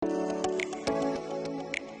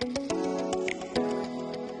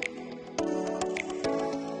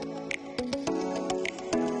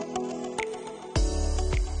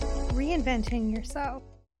reinventing yourself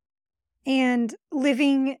and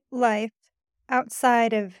living life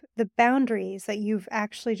outside of the boundaries that you've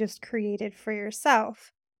actually just created for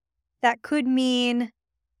yourself. That could mean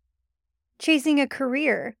chasing a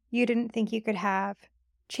career you didn't think you could have,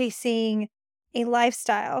 chasing a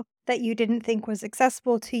lifestyle that you didn't think was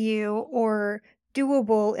accessible to you or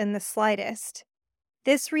doable in the slightest.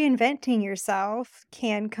 This reinventing yourself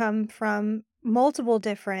can come from multiple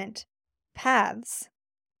different paths.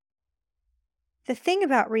 The thing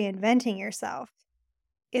about reinventing yourself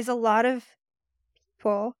is a lot of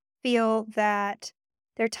people feel that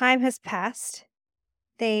their time has passed.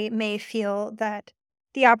 They may feel that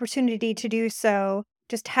the opportunity to do so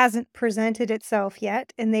just hasn't presented itself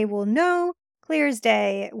yet, and they will know clear as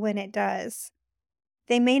day when it does.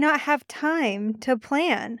 They may not have time to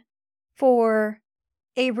plan for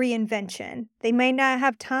a reinvention. They may not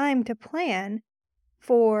have time to plan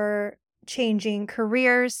for changing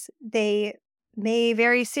careers. They may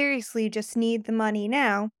very seriously just need the money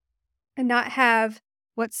now and not have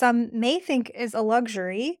what some may think is a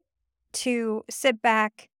luxury to sit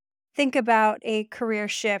back, think about a career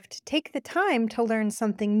shift, take the time to learn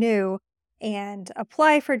something new, and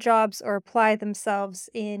apply for jobs or apply themselves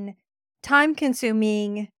in time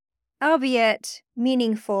consuming, albeit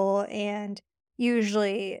meaningful, and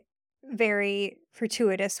usually very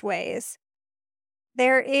fortuitous ways.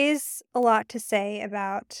 There is a lot to say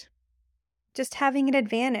about just having an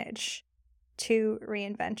advantage to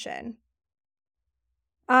reinvention.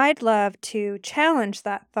 I'd love to challenge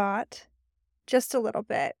that thought just a little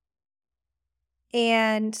bit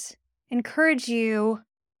and encourage you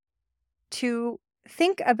to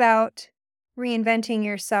think about reinventing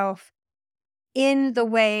yourself in the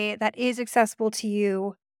way that is accessible to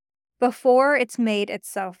you before it's made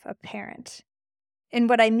itself apparent. And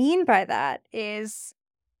what I mean by that is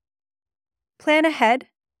plan ahead,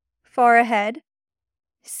 far ahead.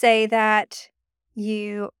 Say that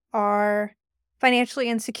you are financially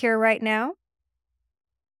insecure right now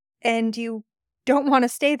and you don't want to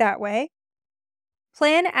stay that way.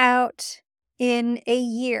 Plan out in a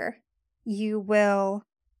year. You will,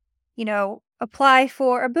 apply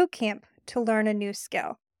for a boot camp to learn a new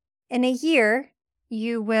skill. In a year,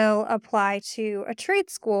 you will apply to a trade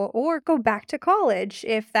school or go back to college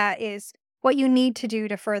if that is what you need to do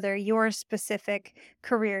to further your specific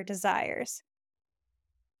career desires.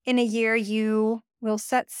 In a year, you will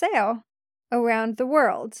set sail around the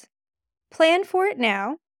world. Plan for it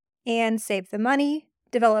now and save the money,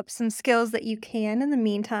 develop some skills that you can in the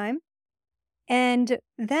meantime, and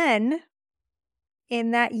then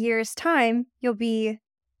in that year's time, you'll be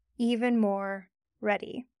even more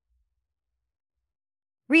ready.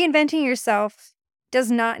 Reinventing yourself does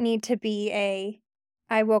not need to be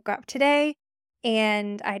I woke up today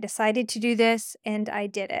and I decided to do this and I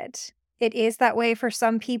did it. It is that way for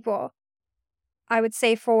some people. I would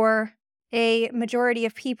say for a majority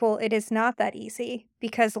of people, it is not that easy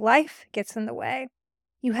because life gets in the way.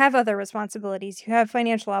 You have other responsibilities. You have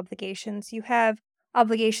financial obligations. You have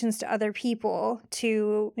obligations to other people,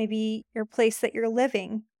 to maybe your place that you're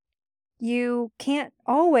living. You can't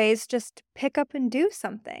always just pick up and do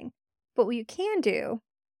something. But what you can do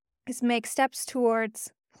is make steps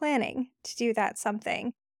towards planning to do that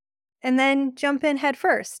something and then jump in head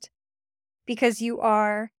first because you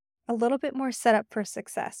are a little bit more set up for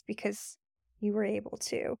success because you were able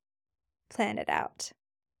to plan it out.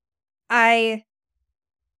 I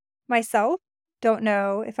myself don't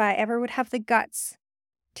know if I ever would have the guts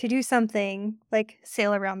to do something like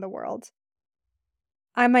sail around the world.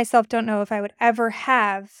 I myself don't know if I would ever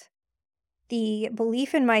have the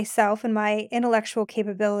belief in myself and my intellectual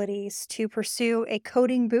capabilities to pursue a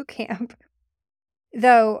coding boot camp.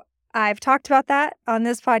 Though I've talked about that on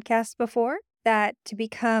this podcast before, that to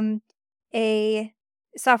become a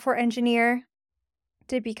software engineer,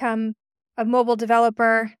 to become a mobile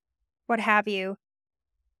developer, what have you,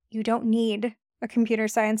 you don't need a computer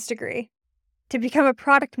science degree. To become a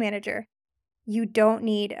product manager, you don't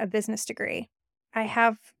need a business degree. I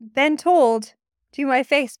have been told to my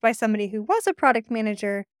face by somebody who was a product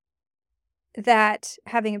manager that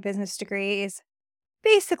having a business degree is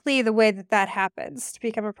basically the way that happens to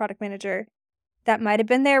become a product manager. That might have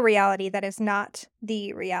been their reality. That is not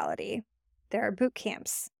the reality. There are boot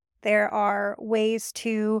camps. There are ways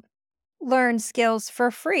to learn skills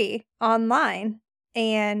for free online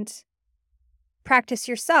and practice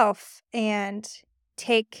yourself and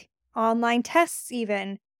take online tests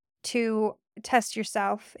even to test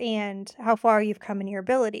yourself and how far you've come in your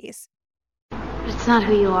abilities. But it's not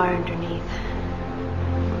who you are underneath.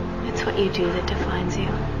 It's what you do that defines you.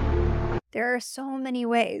 There are so many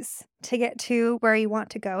ways to get to where you want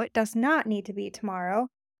to go. It does not need to be tomorrow.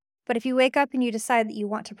 But if you wake up and you decide that you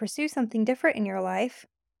want to pursue something different in your life,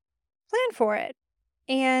 plan for it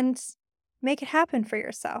and make it happen for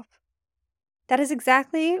yourself. That is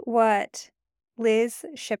exactly what Liz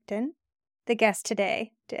Shipton, the guest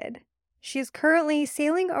today, did. She is currently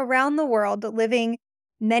sailing around the world, living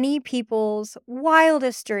many people's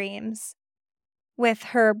wildest dreams with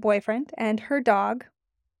her boyfriend and her dog,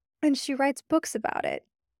 and she writes books about it.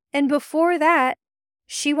 And before that,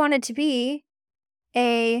 she wanted to be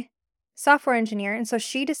a software engineer, and so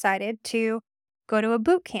she decided to go to a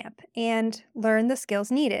boot camp and learn the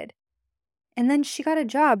skills needed. And then she got a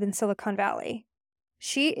job in Silicon Valley.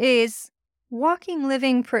 She is walking,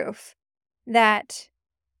 living proof that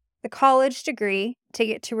the college degree to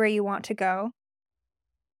get to where you want to go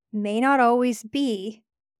may not always be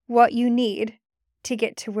what you need to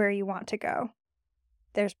get to where you want to go.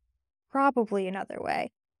 There's probably another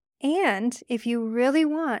way. And if you really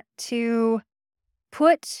want to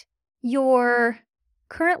put your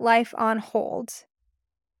current life on hold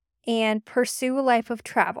and pursue a life of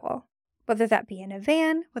travel, whether that be in a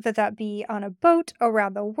van, whether that be on a boat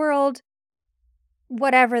around the world,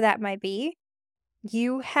 whatever that might be,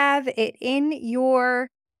 you have it in your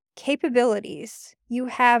capabilities. You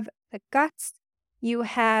have the guts, you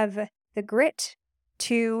have the grit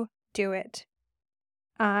to do it.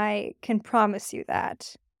 I can promise you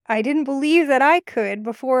that. I didn't believe that I could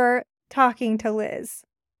before talking to Liz.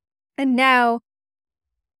 And now,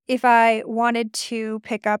 if I wanted to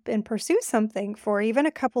pick up and pursue something for even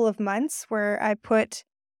a couple of months where I put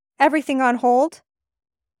everything on hold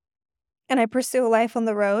and I pursue a life on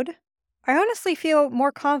the road, I honestly feel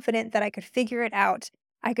more confident that I could figure it out.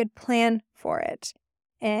 I could plan for it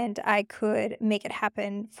and I could make it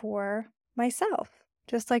happen for myself,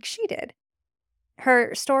 just like she did.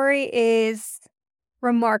 Her story is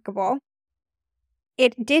remarkable.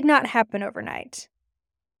 It did not happen overnight.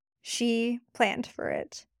 She planned for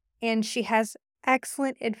it, and she has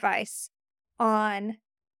excellent advice on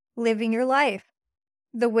living your life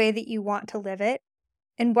the way that you want to live it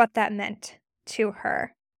and what that meant to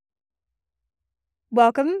her.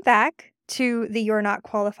 Welcome back to the You're Not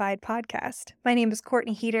Qualified podcast. My name is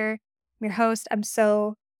Courtney Heater. I'm your host. I'm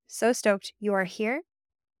so stoked you are here,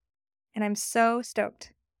 and I'm so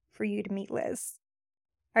stoked for you to meet Liz.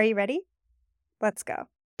 Are you ready? Let's go.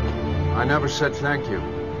 I never said thank you.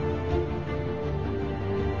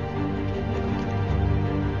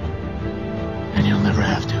 And you'll never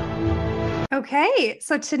have to. Okay,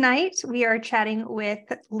 so tonight we are chatting with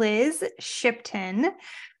Liz Shipton.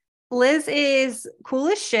 Liz is cool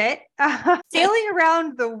as shit, sailing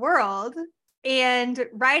around the world and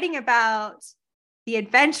writing about the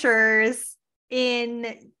adventures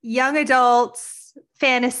in young adults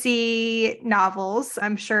fantasy novels.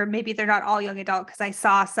 I'm sure maybe they're not all young adult because I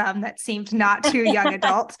saw some that seemed not too young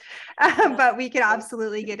adult, but we could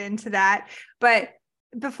absolutely get into that. But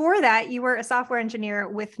before that, you were a software engineer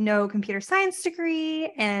with no computer science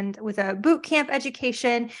degree and with a boot camp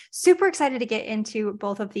education. Super excited to get into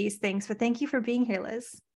both of these things, but thank you for being here,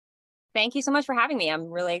 Liz. Thank you so much for having me.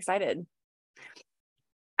 I'm really excited.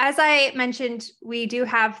 As I mentioned, we do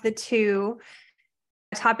have the two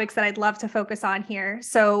topics that I'd love to focus on here.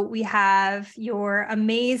 So we have your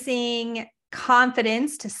amazing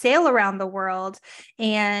confidence to sail around the world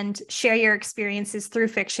and share your experiences through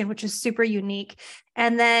fiction, which is super unique.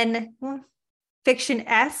 And then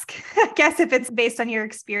fiction-esque, I guess, if it's based on your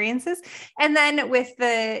experiences. And then with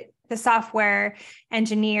the software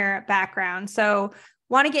engineer background. So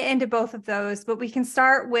want to get into both of those, but we can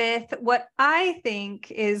start with what I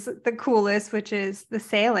think is the coolest, which is the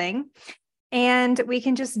sailing. And we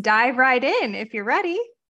can just dive right in if you're ready.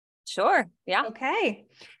 Sure. Yeah. Okay.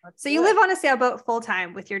 So you live on a sailboat full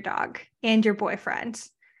time with your dog and your boyfriend.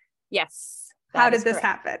 Yes. How did this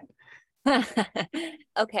happen?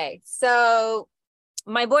 Okay. So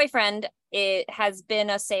my boyfriend, has been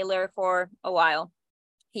a sailor for a while.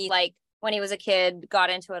 He, when he was a kid, got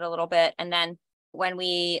into it a little bit. And then when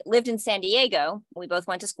we lived in San Diego, we both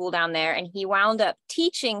went to school down there, and he wound up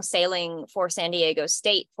teaching sailing for San Diego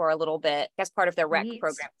State for a little bit as part of their rec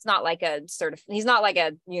program. It's not like he's not like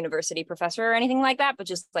a university professor or anything like that, but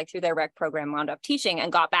just like through their rec program wound up teaching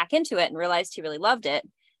and got back into it and realized he really loved it.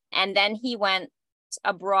 And then he went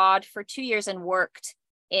abroad for 2 years and worked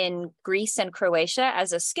in Greece and Croatia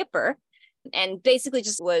as a skipper, and basically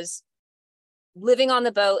just was living on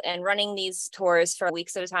the boat and running these tours for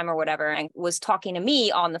weeks at a time or whatever, and was talking to me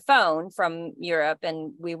on the phone from Europe.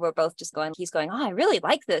 And we were both just he's going, oh, I really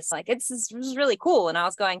like this. Like, this is really cool. And I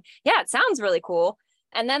was going, yeah, it sounds really cool.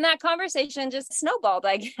 And then that conversation just snowballed,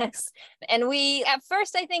 I guess. And we, at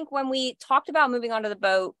first, I think when we talked about moving onto the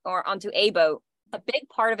boat or onto a boat, a big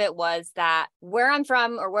part of it was that where I'm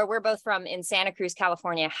from, or where we're both from in Santa Cruz,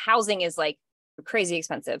 California, housing is like crazy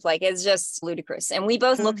expensive. Like it's just ludicrous. And we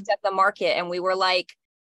both looked at the market and we were like,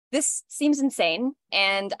 this seems insane.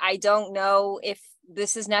 And I don't know if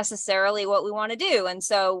this is necessarily what we want to do. And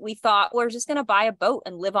so we thought we're just going to buy a boat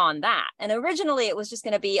and live on that. And originally it was just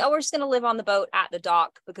going to be, we're just going to live on the boat at the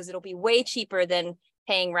dock because it'll be way cheaper than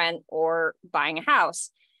paying rent or buying a house.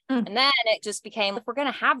 And then it just became, if we're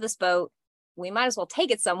going to have this boat, we might as well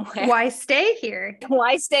take it somewhere. Why stay here?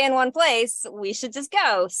 Why stay in one place? We should just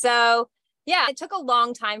go. So yeah, it took a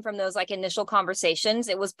long time from those like initial conversations.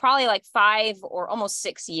 It was probably like 5 or almost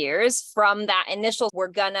 6 years from that initial, we're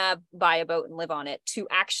gonna buy a boat and live on it, to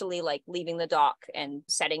actually like leaving the dock and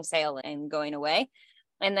setting sail and going away.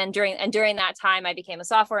 And then during that time, I became a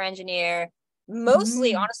software engineer,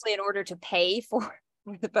 mostly honestly in order to pay for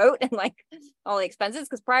the boat and like all the expenses.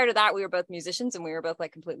 Because prior to that, we were both musicians and we were both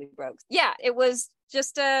like completely broke. Yeah, it was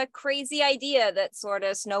just a crazy idea that sort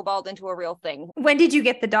of snowballed into a real thing. When did you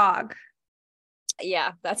get the dog?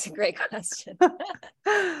 Yeah, that's a great question.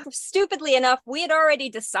 Stupidly enough, we had already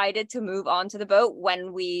decided to move onto the boat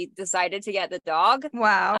when we decided to get the dog.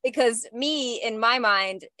 Wow. Because me, in my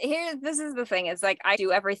mind, this is the thing. It's like, I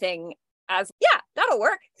do everything as, yeah, that'll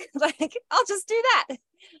work. Like, I'll just do that.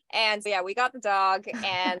 And so, yeah, we got the dog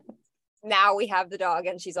and now we have the dog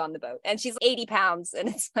and she's on the boat and she's 80 pounds. And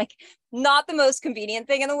it's like not the most convenient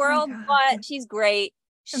thing in the world, but she's great.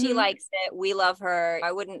 She likes it. We love her.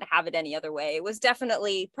 I wouldn't have it any other way. It was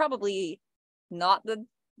definitely probably not the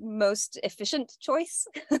most efficient choice.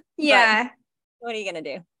 Yeah. What are you going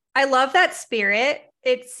to do? I love that spirit.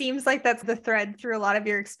 It seems like that's the thread through a lot of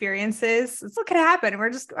your experiences. It's what could happen. I'm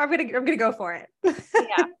gonna go for it.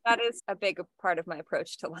 Yeah, that is a big part of my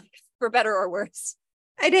approach to life, for better or worse.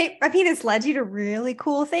 I mean, it's led you to really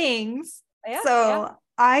cool things. Yeah, so yeah.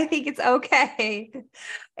 I think it's okay.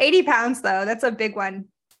 80 pounds though, that's a big one.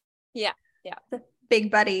 Yeah. Big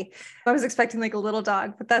buddy. I was expecting like a little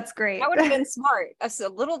dog, but that's great. That would have been smart. A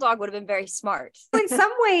little dog would have been very smart. In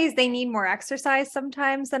some ways, they need more exercise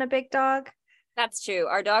sometimes than a big dog. That's true.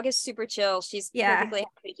 Our dog is super chill. She's perfectly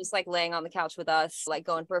happy just like laying on the couch with us, like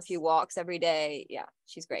going for a few walks every day. Yeah,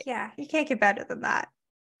 she's great. Yeah, you can't get better than that.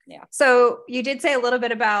 Yeah. So you did say a little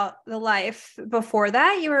bit about the life before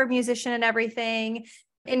that. You were a musician and everything.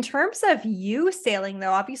 In terms of you sailing,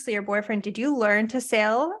 though, obviously your boyfriend, did you learn to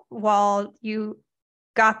sail while you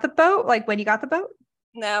got the boat? Like when you got the boat?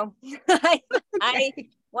 No, I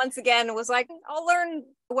once again was like, I'll learn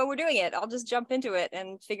when we're doing it. I'll just jump into it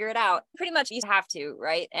and figure it out. Pretty much you have to,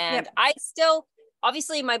 right? And I still,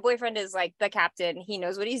 obviously my boyfriend is like the captain. He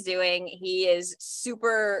knows what he's doing. He is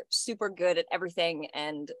super, super good at everything.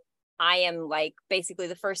 And I am like basically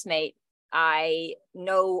the first mate. I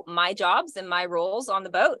know my jobs and my roles on the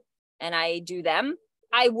boat and I do them.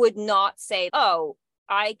 I would not say, oh,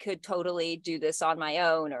 I could totally do this on my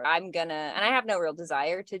own, or and I have no real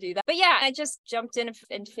desire to do that. But yeah, I just jumped in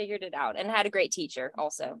and figured it out and had a great teacher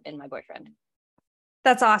also in my boyfriend.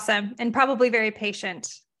 That's awesome. And probably very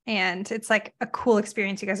patient. And it's like a cool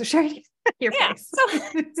experience you guys are sharing. Your face.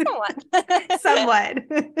 Somewhat.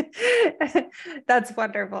 That's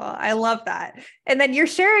wonderful. I love that. And then you're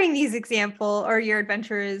sharing these example or your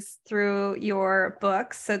adventures through your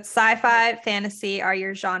books. So it's sci-fi, fantasy are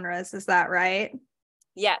your genres. Is that right?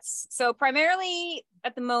 Yes. So primarily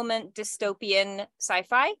at the moment, dystopian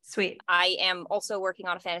sci-fi. Sweet. I am also working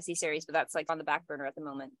on a fantasy series, but that's like on the back burner at the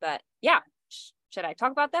moment. But yeah. Should I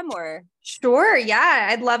talk about them or? Sure. Yeah.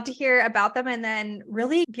 I'd love to hear about them. And then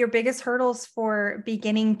really your biggest hurdles for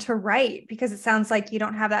beginning to write, because it sounds like you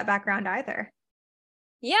don't have that background either.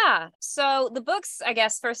 Yeah. So the books, I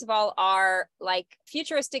guess, first of all, are like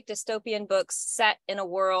futuristic dystopian books set in a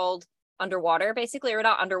world underwater, basically, or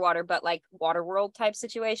not underwater, but like water world type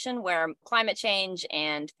situation where climate change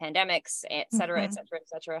and pandemics, et cetera, et cetera, et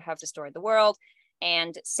cetera, have destroyed the world.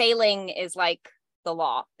 And sailing is like the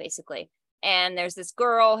law, basically. And there's this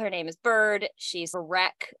girl, her name is Bird. She's a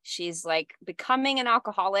wreck. She's like becoming an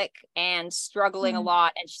alcoholic and struggling a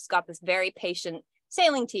lot. And she's got this very patient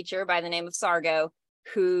sailing teacher by the name of Sargo,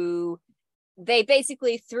 who they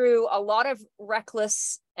basically, through a lot of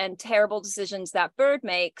reckless and terrible decisions that Bird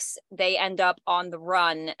makes, they end up on the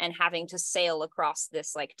run and having to sail across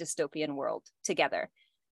this like dystopian world together.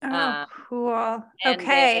 Oh, cool.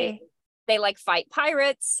 Okay. They like fight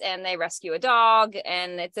pirates and they rescue a dog.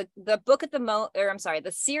 And it's the book at the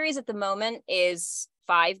the series at the moment is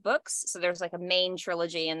 5 books. So there's like a main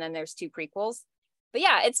trilogy and then there's 2 prequels. But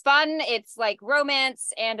yeah, it's fun. It's like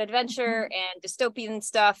romance and adventure and dystopian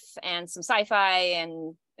stuff and some sci-fi,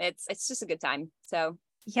 and it's just a good time. So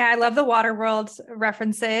Yeah, I love the Waterworld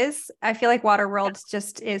references. I feel like Waterworld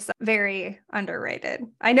just is very underrated.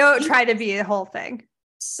 I know it tried to be a whole thing.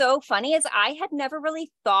 so funny is I had never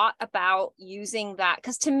really thought about using that,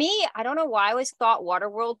 because to me, I don't know why I always thought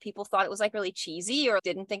Waterworld, people thought it was like really cheesy or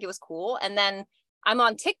didn't think it was cool. And then I'm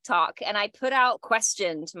on TikTok and I put out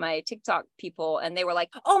question to my TikTok people and they were like,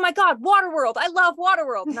 oh my God, Waterworld. I love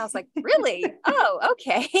Waterworld. And I was like, really? Oh,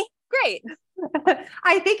 okay, great.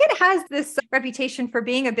 I think it has this reputation for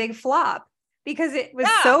being a big flop because it was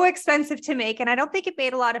so expensive to make. And I don't think it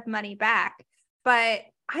made a lot of money back, but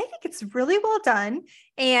I think it's really well done.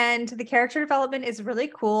 And the character development is really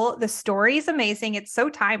cool. The story is amazing. It's so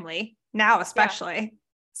timely now, especially.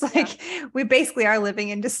 It's like we basically are living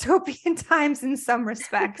in dystopian times in some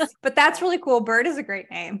respects, but that's really cool. Bird is a great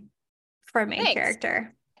name for a main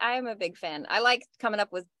character. I am a big fan. I like coming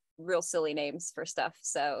up with real silly names for stuff.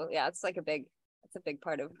 So yeah, it's a big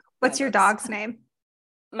part of. What's your dog's name?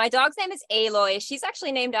 My dog's name is Aloy. She's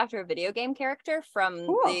actually named after a video game character from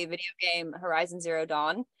the video game Horizon Zero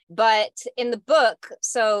Dawn. But in the book,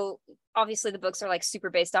 so obviously the books are like super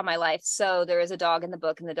based on my life. So there is a dog in the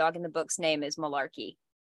book, and the dog in the book's name is Malarkey.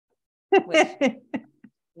 Which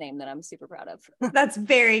name that I'm super proud of. That's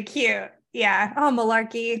very cute. Yeah. Oh,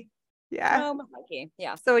 Malarkey. Yeah. Oh, Malarkey.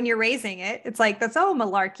 Yeah. So when you're raising it, it's like, that's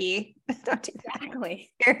Malarkey. Don't do that.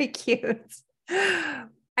 Exactly. Very cute.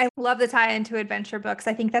 I love the tie into adventure books.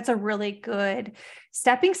 I think that's a really good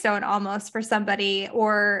stepping stone almost for somebody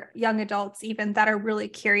or young adults even that are really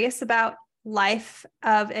curious about life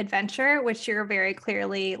of adventure, which you're very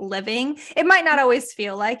clearly living. It might not always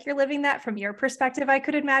feel like you're living that from your perspective. I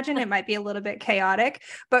could imagine it might be a little bit chaotic,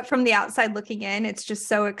 but from the outside looking in, it's just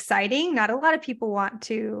so exciting. Not a lot of people want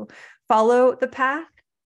to follow the path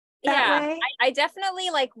that way. I definitely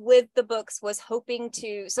like with the books was hoping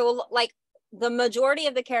to, so like the majority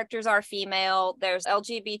of the characters are female. There's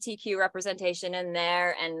LGBTQ representation in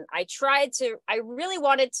there. And I really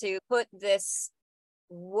wanted to put this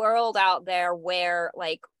world out there where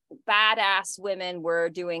like badass women were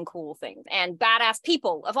doing cool things, and badass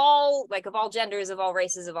people of all genders, of all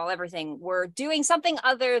races, of all everything were doing something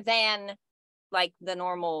other than like the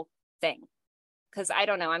normal thing. Because I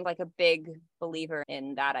don't know, I'm like a big believer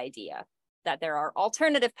in that idea that there are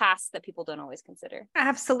alternative paths that people don't always consider.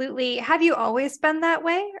 Absolutely. Have you always been that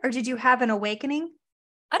way, or did you have an awakening?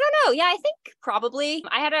 I don't know. Yeah, I think probably.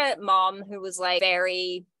 I had a mom who was like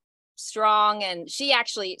very strong, and she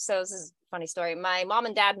actually, so this is a funny story. My mom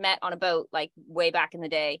and dad met on a boat like way back in the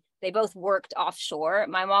day. They both worked offshore.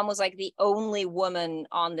 My mom was like the only woman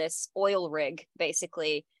on this oil rig,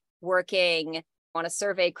 basically working on a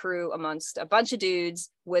survey crew amongst a bunch of dudes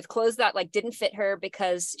with clothes that like didn't fit her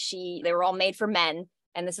because they were all made for men.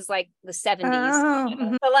 And this is like the 70s.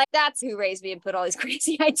 Oh. So like that's who raised me and put all these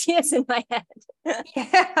crazy ideas in my head.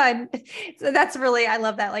 Yeah. So that's really, I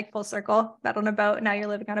love that, like full circle, that on a boat. Now you're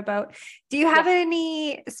living on a boat. Do you have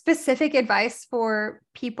any specific advice for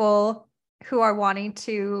people who are wanting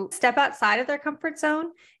to step outside of their comfort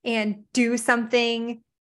zone and do something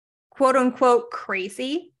quote unquote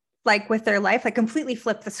crazy, like with their life, like completely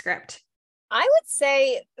flip the script? I would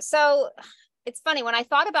say, so it's funny, when I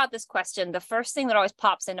thought about this question, the first thing that always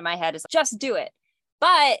pops into my head is just do it.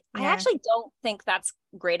 But I actually don't think that's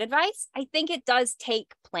great advice. I think it does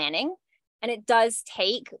take planning, and it does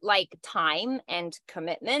take like time and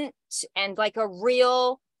commitment and like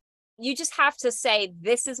you just have to say,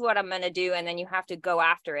 this is what I'm going to do. And then you have to go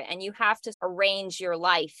after it, and you have to arrange your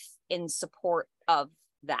life in support of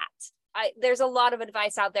that. There's a lot of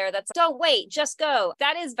advice out there that's don't wait, just go.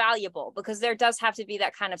 That is valuable because there does have to be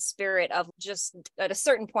that kind of spirit of just at a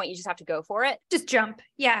certain point, you just have to go for it. Just jump.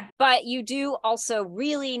 Yeah. But you do also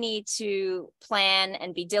really need to plan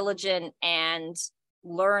and be diligent and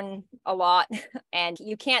learn a lot. And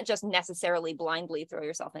you can't just necessarily blindly throw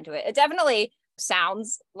yourself into it. It definitely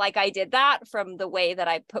sounds like I did that from the way that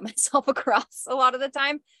I put myself across a lot of the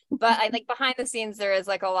time. But I think behind the scenes, there is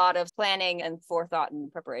like a lot of planning and forethought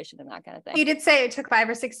and preparation and that kind of thing. You did say it took 5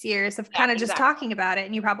 or 6 years of kind of just talking about it.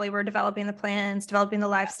 And you probably were developing the plans, developing the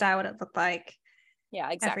lifestyle, what it looked like. Yeah,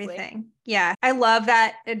 exactly. Everything. Yeah. I love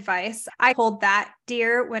that advice. I hold that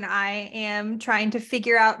dear when I am trying to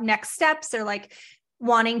figure out next steps or like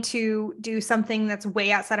wanting to do something that's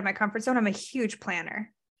way outside of my comfort zone. I'm a huge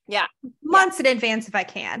planner. Yeah. months in advance if I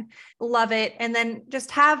can. Love it. And then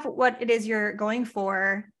just have what it is you're going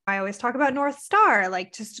for. I always talk about North Star,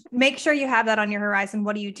 like just make sure you have that on your horizon.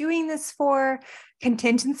 What are you doing this for?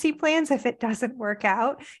 Contingency plans if it doesn't work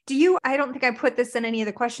out. I don't think I put this in any of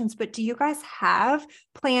the questions, but do you guys have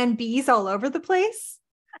plan Bs all over the place?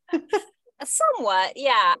 Somewhat,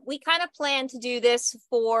 yeah. We kind of plan to do this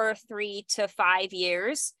for 3 to 5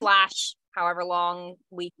 years, slash however long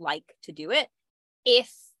we like to do it.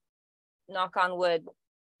 If, knock on wood,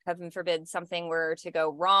 heaven forbid, something were to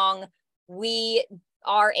go wrong, we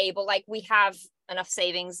are able, like, we have enough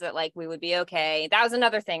savings that like we would be okay. That was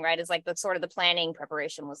another thing, right? Is like the sort of the planning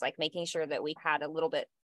preparation was like making sure that we had a little bit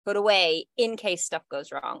put away in case stuff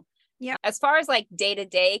goes wrong. Yeah. As far as like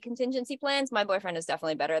day-to-day contingency plans, my boyfriend is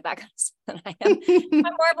definitely better at that kind of stuff than I am.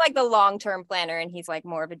 I'm more of like the long-term planner, and he's like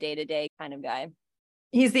more of a day-to-day kind of guy.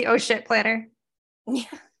 He's the oh shit planner. Yeah.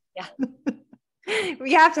 Yeah.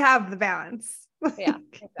 We have to have the balance. Yeah,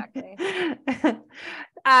 exactly.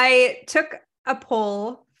 I took a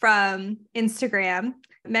poll from Instagram,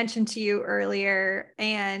 mentioned to you earlier,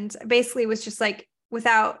 and basically was just like,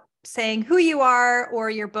 without saying who you are or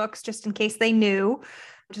your books, just in case they knew,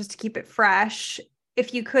 just to keep it fresh.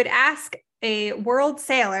 If you could ask a world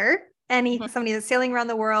sailor, somebody that's sailing around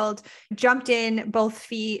the world, jumped in both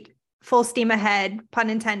feet, full steam ahead, pun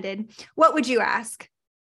intended, what would you ask?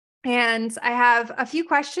 And I have a few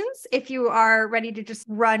questions if you are ready to just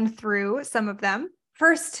run through some of them.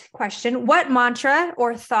 First question, what mantra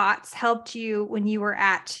or thoughts helped you when you were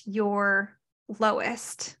at your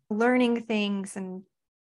lowest, learning things and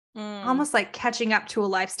almost like catching up to a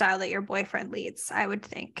lifestyle that your boyfriend leads, I would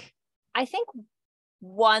think? I think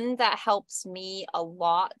one that helps me a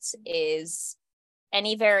lot is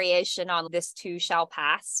any variation on this too shall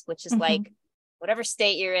pass, which is like whatever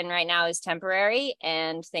state you're in right now is temporary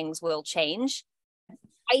and things will change.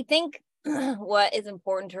 I think what is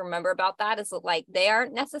important to remember about that is that like they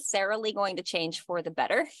aren't necessarily going to change for the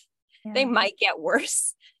better. Yeah. They might get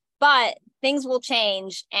worse, but things will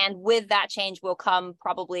change. And with that change will come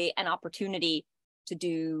probably an opportunity to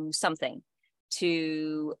do something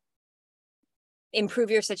to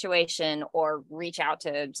improve your situation or reach out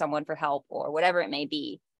to someone for help or whatever it may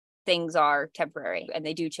be. Things are temporary and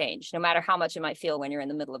they do change, no matter how much it might feel when you're in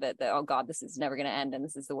the middle of it, that, oh God, this is never going to end and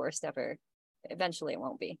this is the worst ever. Eventually it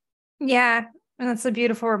won't be. Yeah. And that's a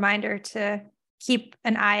beautiful reminder to keep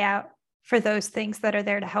an eye out for those things that are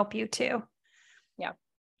there to help you too. Yeah.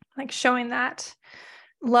 Like showing that.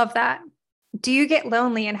 Love that. Do you get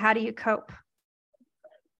lonely and how do you cope?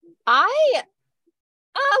 A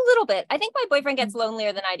little bit. I think my boyfriend gets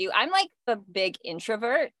lonelier than I do. I'm like a big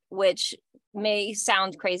introvert, which may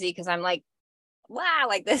sound crazy because I'm like, wow,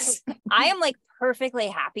 like this. I am like perfectly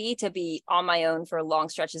happy to be on my own for long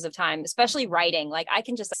stretches of time, especially writing. Like I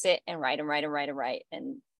can just sit and write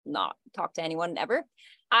and not talk to anyone ever.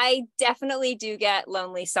 I definitely do get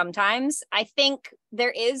lonely sometimes. I think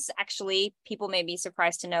there is actually, people may be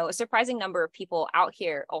surprised to know, a surprising number of people out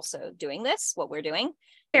here also doing this, what we're doing.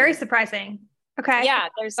 Very surprising. Okay. Yeah,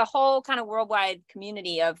 there's a whole kind of worldwide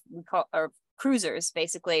community of cruisers,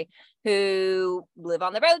 basically, who live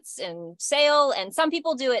on the boats and sail. And some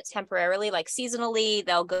people do it temporarily, like seasonally.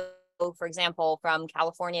 They'll go, for example, from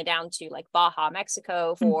California down to like Baja,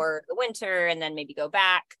 Mexico for the winter, and then maybe go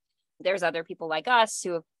back. There's other people like us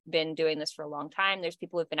who have been doing this for a long time. There's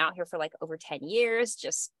people who've been out here for like over 10 years,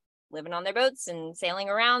 just living on their boats and sailing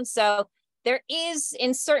around. So there is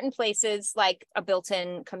in certain places like a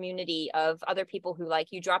built-in community of other people who like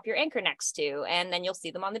you drop your anchor next to, and then you'll see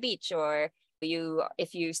them on the beach, or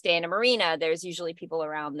if you stay in a marina, there's usually people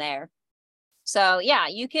around there. So yeah,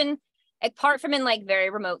 you can, apart from in like very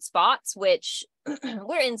remote spots, which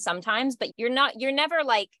we're in sometimes, but you're never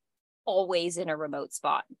like always in a remote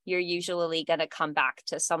spot. You're usually going to come back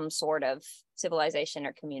to some sort of civilization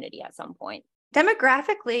or community at some point.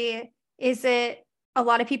 Demographically, is it a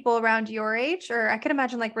lot of people around your age, or I can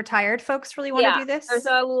imagine like retired folks really want to do this? There's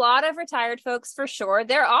a lot of retired folks for sure.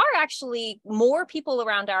 There are actually more people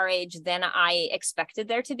around our age than I expected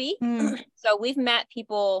there to be. So we've met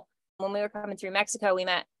people when we were coming through Mexico. We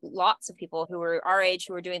met lots of people who were our age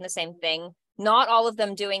who were doing the same thing. Not all of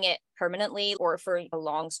them doing it permanently or for a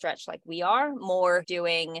long stretch like we are, more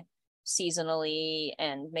doing seasonally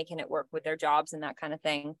and making it work with their jobs and that kind of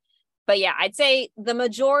thing. But yeah, I'd say the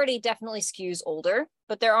majority definitely skews older,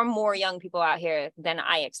 but there are more young people out here than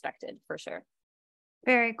I expected, for sure.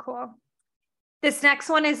 Very cool. This next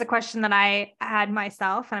one is a question that I had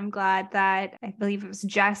myself, and I'm glad that I believe it was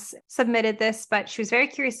Jess submitted this, but she was very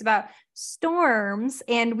curious about storms.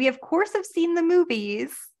 And we, of course, have seen the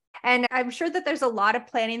movies. And I'm sure that there's a lot of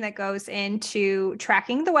planning that goes into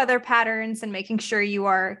tracking the weather patterns and making sure you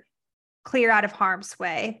are clear out of harm's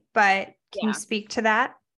way. But can you speak to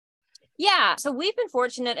that? Yeah. So we've been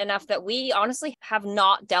fortunate enough that we honestly have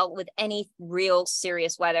not dealt with any real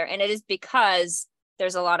serious weather. And it is because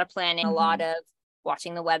there's a lot of planning, a lot of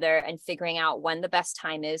watching the weather and figuring out when the best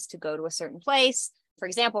time is to go to a certain place. For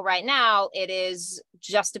example, right now, it is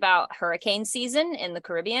just about hurricane season in the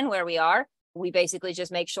Caribbean where we are. We basically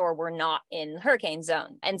just make sure we're not in hurricane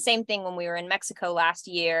zone. And same thing when we were in Mexico last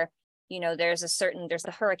year. You know, there's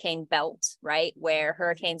the hurricane belt, right? Where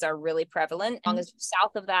hurricanes are really prevalent. As long as you're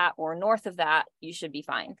south of that or north of that, you should be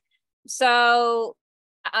fine. So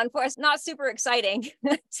unfortunately, it's not super exciting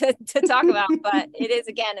to talk about, but it is,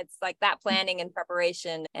 again, it's like that planning and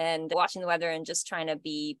preparation and watching the weather and just trying to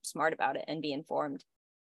be smart about it and be informed.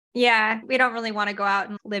 Yeah, we don't really want to go out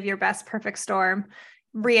and live your best perfect storm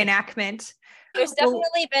reenactment. There's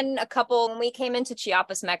definitely been a couple. When we came into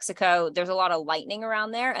Chiapas, Mexico, there's a lot of lightning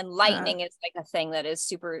around there. And lightning is like a thing that is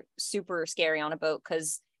super, super scary on a boat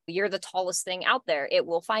because you're the tallest thing out there. It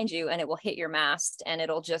will find you and it will hit your mast and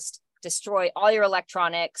it'll just destroy all your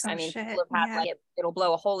electronics. I mean, people have had, like, it'll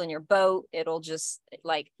blow a hole in your boat. It'll just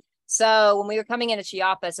like, so when we were coming into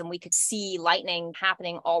Chiapas and we could see lightning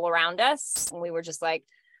happening all around us, and we were just like,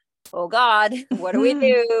 oh God, what do we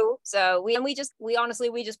do? So we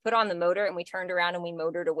honestly just put on the motor and we turned around and we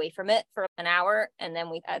motored away from it for an hour. And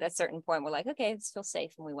then we, at a certain point, we're like, okay, this feels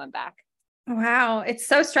safe. And we went back. Wow. It's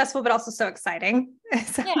so stressful, but also so exciting.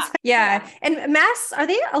 Yeah. And masts, are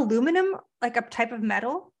they aluminum, like a type of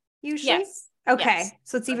metal usually? Yes. Okay. Yes.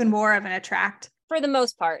 So it's even more of an attract. For the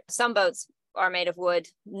most part. Some boats are made of wood,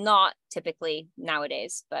 not typically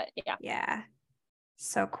nowadays, but yeah. Yeah.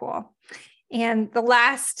 So cool. And the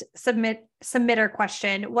last submitter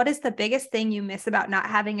question, what is the biggest thing you miss about not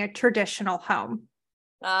having a traditional home?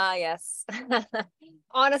 Yes.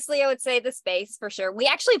 Honestly, I would say the space for sure. We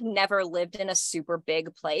actually have never lived in a super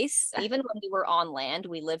big place. Even when we were on land,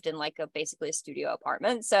 we lived in like basically a studio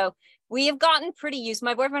apartment. So we have gotten pretty used.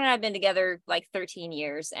 My boyfriend and I have been together like 13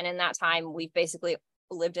 years. And in that time, we've basically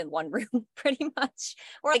lived in one room pretty much.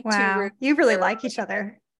 Or like 2 rooms. You really like each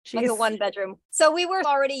other. Jeez. Like a 1 bedroom. So we were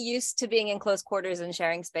already used to being in close quarters and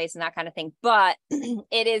sharing space and that kind of thing. But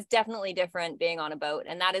it is definitely different being on a boat.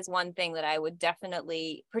 And that is one thing that I would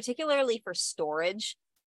definitely, particularly for storage,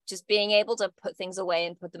 just being able to put things away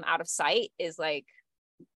and put them out of sight is like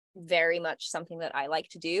very much something that I like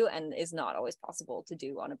to do and is not always possible to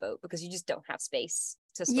do on a boat because you just don't have space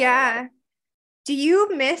to store. Yeah. Do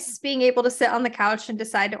you miss being able to sit on the couch and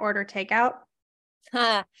decide to order takeout?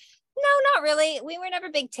 No, not really. We were never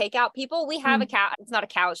big takeout people. We have a couch. It's not a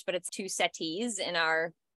couch, but it's 2 settees in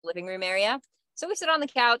our living room area. So we sit on the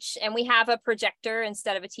couch and we have a projector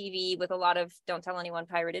instead of a TV with a lot of don't tell anyone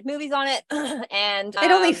pirated movies on it. And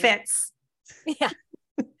it only fits. Yeah.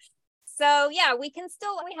 So yeah, we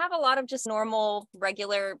have a lot of just normal,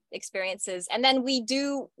 regular experiences. And then we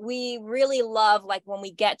really love, like when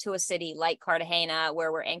we get to a city like Cartagena,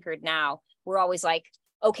 where we're anchored now, we're always like,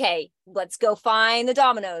 okay, let's go find the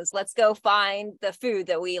Domino's. Let's go find the food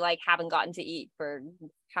that we like haven't gotten to eat for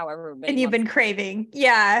however many. And you've been craving.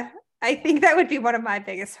 Yeah. I think that would be one of my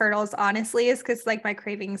biggest hurdles, honestly, is because like my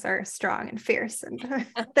cravings are strong and fierce and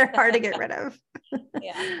they're hard to get rid of.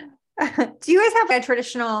 Yeah. Do you guys have a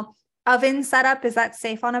traditional oven setup? Is that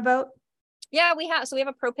safe on a boat? Yeah, we have. So we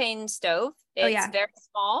have a propane stove. It's very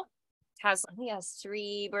small. I think it has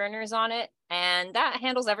 3 burners on it, and that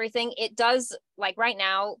handles everything. It does, like right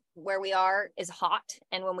now where we are is hot.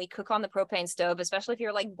 And when we cook on the propane stove, especially if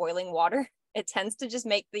you're like boiling water, it tends to just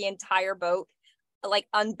make the entire boat like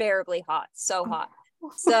unbearably hot. So hot.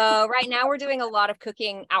 So right now we're doing a lot of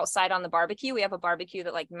cooking outside on the barbecue. We have a barbecue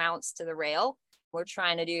that like mounts to the rail. We're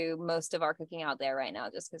trying to do most of our cooking out there right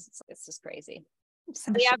now, just because it's just crazy.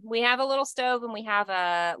 We have a little stove and we have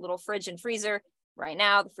a little fridge and freezer. Right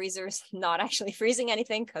now, the freezer's not actually freezing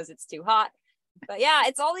anything because it's too hot. But yeah,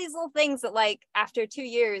 it's all these little things that like after 2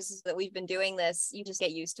 years that we've been doing this, you just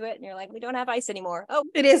get used to it. And you're like, we don't have ice anymore. Oh,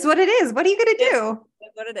 it is what it is. What are you going to do?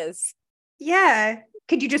 It's what it is. Yeah.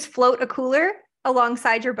 Could you just float a cooler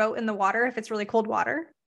alongside your boat in the water if it's really cold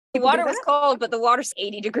water? The water was cold, but the water's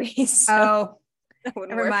 80 degrees. So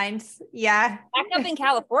never mind. Yeah. Back up in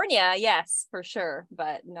California, yes, for sure.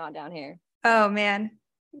 But not down here. Oh, man.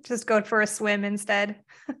 Just go for a swim instead.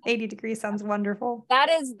 80 degrees sounds wonderful.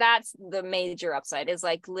 That's the major upside is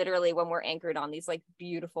like literally when we're anchored on these like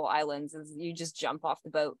beautiful islands is you just jump off the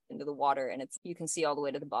boat into the water and you can see all the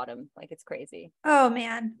way to the bottom. Like it's crazy. Oh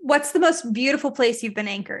man. What's the most beautiful place you've been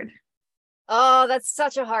anchored? Oh, that's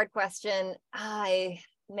such a hard question.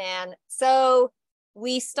 So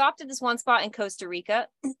we stopped at this one spot in Costa Rica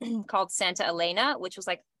called Santa Elena, which was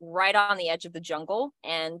like right on the edge of the jungle.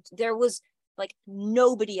 And there was like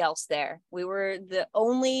nobody else there. We were the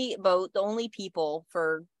only boat, the only people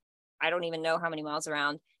for, I don't even know how many miles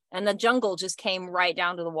around. And the jungle just came right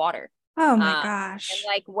down to the water. Oh my gosh. And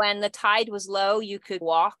like when the tide was low, you could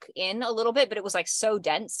walk in a little bit, but it was like so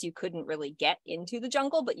dense, you couldn't really get into the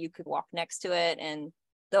jungle, but you could walk next to it. And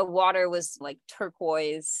the water was like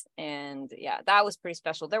turquoise. And yeah, that was pretty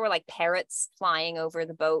special. There were like parrots flying over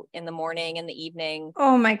the boat in the morning and the evening.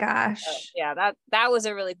 Oh my gosh. Yeah, that was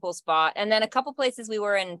a really cool spot. And then a couple places we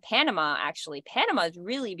were in Panama, actually. Panama is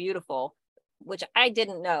really beautiful, which I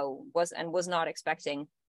didn't know was not expecting.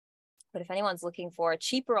 But if anyone's looking for a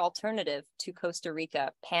cheaper alternative to Costa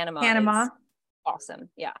Rica, Panama is awesome.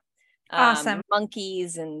 Yeah. Awesome.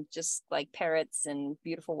 Monkeys and just like parrots and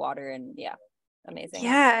beautiful water and yeah, amazing.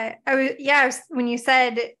 Yeah. When you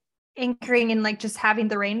said anchoring and like just having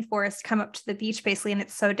the rainforest come up to the beach basically, and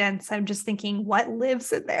it's so dense, I'm just thinking what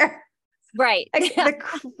lives in there? Right. Like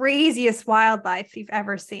the craziest wildlife you've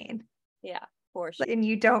ever seen. Yeah, for sure. And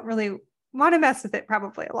you don't really want to mess with it,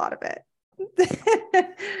 probably a lot of it.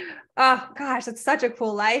 Oh gosh, it's such a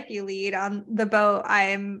cool life you lead on the boat.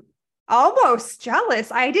 I'm almost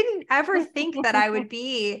jealous. I didn't ever think that I would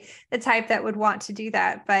be the type that would want to do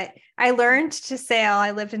that, but I learned to sail.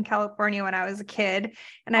 I lived in California when I was a kid,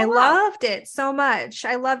 and I loved it so much.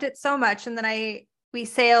 And then we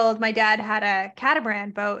sailed. My dad had a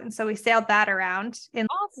catamaran boat, and so we sailed that around in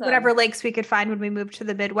whatever lakes we could find when we moved to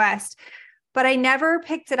the Midwest. But I never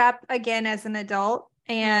picked it up again as an adult,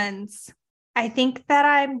 and I think that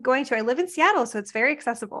I'm going to. I live in Seattle, so it's very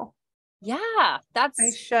accessible. Yeah, I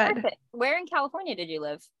should. Perfect. Where in California did you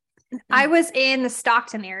live? I was in the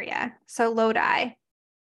Stockton area, so Lodi,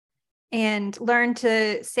 and learned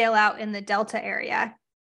to sail out in the Delta area.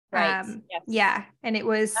 Right. Yes. Yeah, and it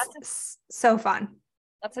was so fun.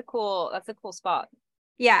 That's a cool spot.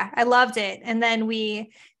 Yeah, I loved it. And then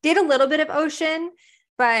we did a little bit of ocean,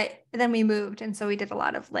 but then we moved, and so we did a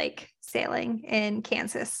lot of lake sailing in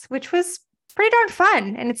Kansas, which was pretty darn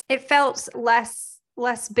fun. And it felt less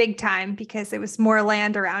big time because it was more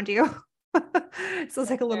land around you. So it's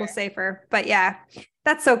like a little safer. But yeah,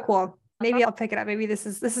 that's so cool. Maybe I'll pick it up. Maybe this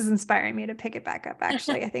is inspiring me to pick it back up.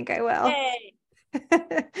 Actually, I think I will.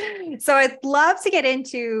 So I'd love to get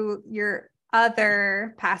into your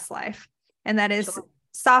other past life, and that is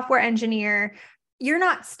software engineer. You're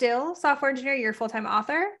not still software engineer. You're a full-time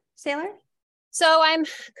author, sailor. So I'm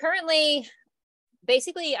currently,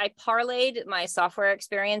 basically, I parlayed my software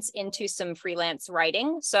experience into some freelance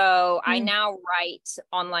writing. So I now write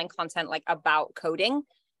online content like about coding.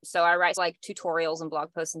 So I write like tutorials and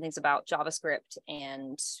blog posts and things about JavaScript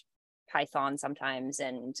and Python sometimes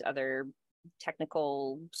and other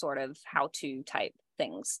technical sort of how-to type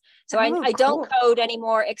things. So I don't code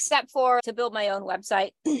anymore, except for to build my own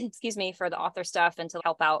website, excuse me, for the author stuff and to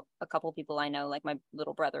help out a couple people I know, like my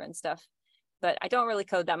little brother and stuff. But I don't really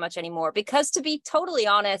code that much anymore because, to be totally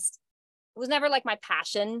honest, it was never like my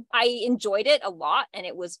passion. I enjoyed it a lot, and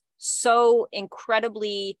it was so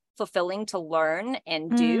incredibly fulfilling to learn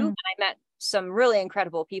and do. And I met some really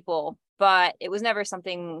incredible people, but it was never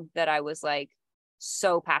something that I was like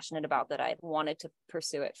so passionate about that I wanted to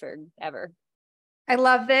pursue it forever. I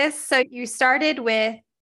love this. So you started with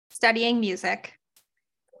studying music.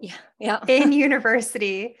 Yeah. In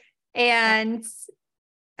university, and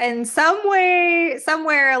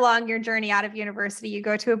somewhere along your journey out of university, you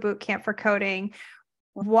go to a boot camp for coding.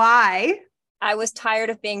 Why? I was tired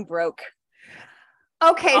of being broke.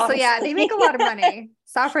 Okay. Honestly. So yeah, they make a lot of money.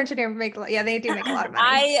 Software engineers they do make a lot of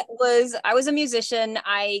money. I was a musician.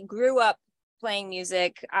 I grew up playing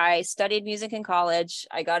music. I studied music in college.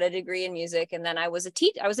 I got a degree in music, and then I was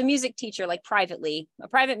a music teacher, like privately, a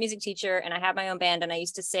private music teacher, and I had my own band, and I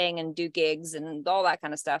used to sing and do gigs and all that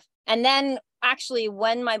kind of stuff. And then actually,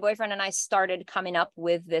 when my boyfriend and I started coming up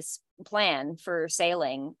with this plan for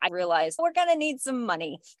sailing, I realized we're going to need some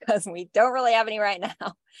money because we don't really have any right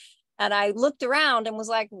now. And I looked around and was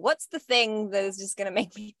like, what's the thing that is just going to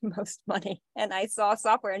make me the most money? And I saw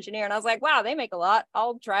software engineer, and I was like, wow, they make a lot.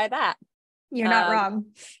 I'll try that. You're not wrong.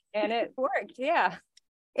 And it worked. Yeah.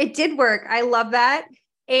 It did work. I love that.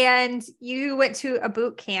 And you went to a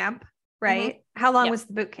boot camp, right? How long was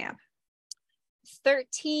the boot camp?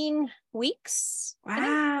 13 weeks.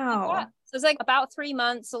 Wow. So it's like about 3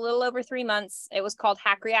 months, a little over 3 months. It was called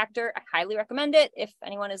Hack Reactor. I highly recommend it. If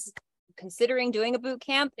anyone is considering doing a boot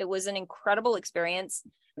camp, it was an incredible experience.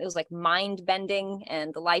 It was like mind bending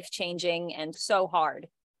and life changing and so hard.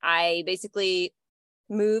 I basically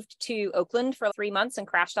moved to Oakland for 3 months and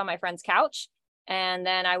crashed on my friend's couch. And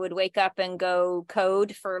then I would wake up and go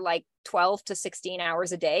code for like 12 to 16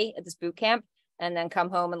 hours a day at this boot camp, and then come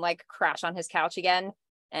home and like crash on his couch again,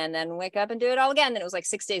 and then wake up and do it all again. And it was like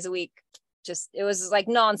 6 days a week. It was like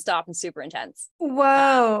nonstop and super intense.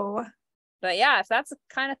 Whoa. But yeah, if that's the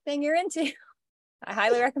kind of thing you're into, I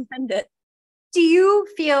highly recommend it. Do you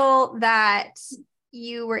feel that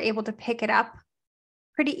you were able to pick it up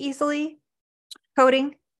pretty easily,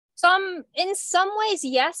 coding? In some ways,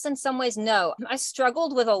 yes. In some ways, no. I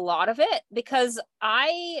struggled with a lot of it because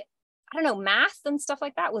I don't know, math and stuff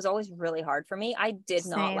like that was always really hard for me. I did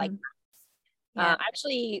not like math. Yeah. I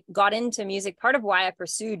actually got into music. Part of why I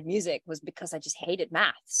pursued music was because I just hated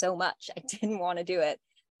math so much. I didn't want to do it.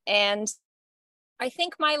 And I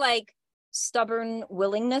think my like stubborn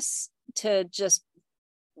willingness to just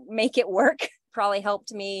make it work probably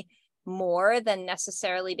helped me more than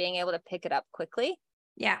necessarily being able to pick it up quickly.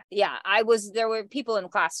 Yeah. Yeah. There were people in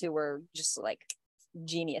class who were just like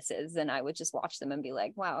geniuses, and I would just watch them and be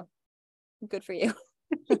like, wow, good for you.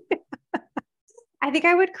 I think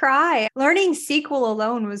I would cry. Learning SQL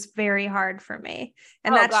alone was very hard for me.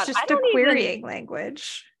 And that's just a querying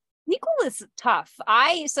language. SQL is tough.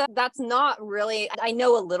 So that's not really, I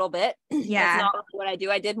know a little bit. Yeah. That's not what I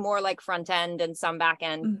do. I did more like front end and some back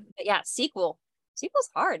end. But yeah, SQL's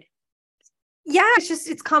hard. Yeah,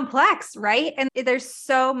 it's complex, right? And there's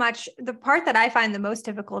so much. The part that I find the most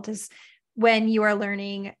difficult is when you are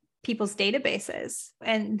learning people's databases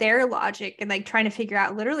and their logic and like trying to figure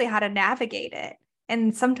out literally how to navigate it.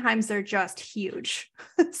 And sometimes they're just huge.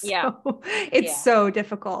 It's so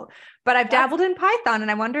difficult. But I've dabbled in Python, and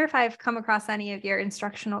I wonder if I've come across any of your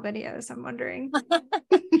instructional videos. I'm wondering.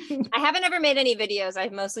 I haven't ever made any videos.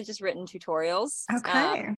 I've mostly just written tutorials.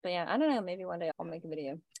 Okay. But yeah, I don't know. Maybe one day I'll make a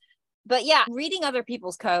video. But yeah, reading other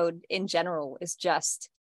people's code in general is just,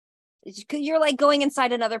 you're like going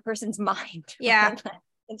inside another person's mind. Yeah.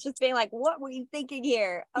 It's just being like, what were you thinking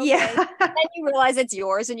here? Okay. Yeah. And then you realize it's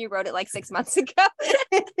yours and you wrote it like 6 months ago.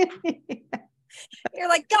 You're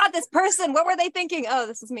like, God, this person, what were they thinking? Oh,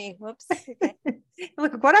 this is me. Whoops. Okay.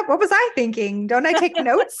 Look, what was I thinking? Don't I take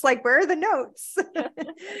notes? Like, where are the notes?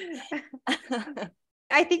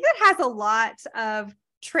 I think that has a lot of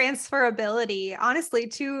transferability, honestly,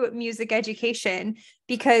 to music education,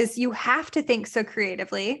 because you have to think so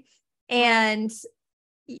creatively, and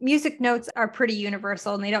music notes are pretty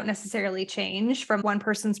universal and they don't necessarily change from one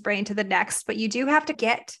person's brain to the next, but you do have to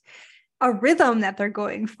get a rhythm that they're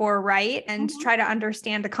going for, right? And try to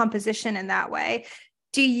understand the composition in that way.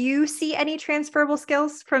 Do you see any transferable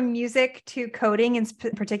skills from music to coding in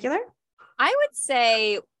particular? I would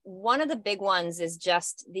say one of the big ones is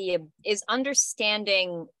just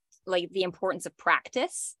understanding like the importance of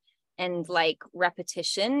practice and like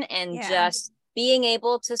repetition, and just being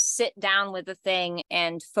able to sit down with the thing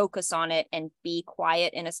and focus on it and be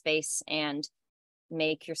quiet in a space and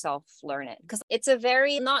make yourself learn it. Because it's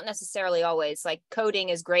not necessarily always like coding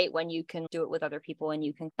is great when you can do it with other people and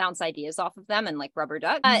you can bounce ideas off of them and like rubber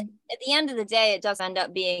duck. But at the end of the day, it does end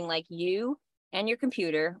up being like you and your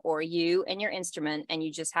computer or you and your instrument, and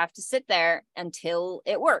you just have to sit there until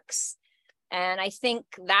it works. And I think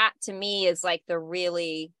that to me is like the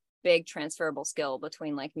really big transferable skill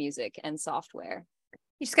between like music and software.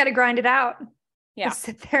 You just got to grind it out. Yeah. Just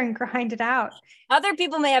sit there and grind it out. Other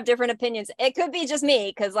people may have different opinions. It could be just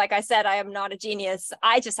me, because like I said, I am not a genius.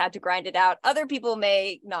 I just had to grind it out. Other people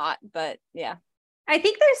may not, but yeah. I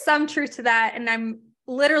think there's some truth to that. And I'm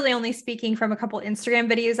literally only speaking from a couple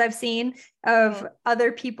Instagram videos I've seen of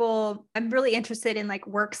other people. I'm really interested in like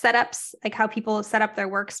work setups, like how people set up their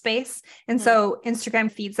workspace. And so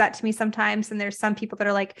Instagram feeds that to me sometimes. And there's some people that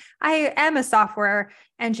are like, I am a software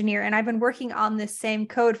engineer and I've been working on this same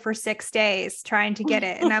code for 6 days trying to get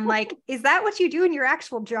it. And I'm like, is that what you do in your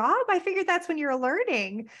actual job? I figured that's when you're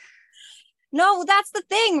learning. No, that's the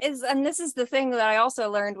thing and this is the thing that I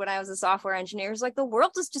also learned when I was a software engineer, is like the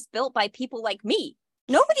world is just built by people like me.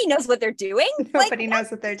 Nobody knows what they're doing. Nobody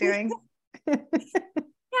knows what they're doing. Yeah.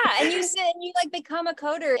 And you sit and you like become a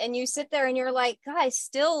coder and you sit there and you're like, I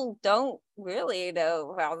still don't really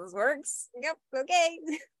know how this works. Yep. Okay.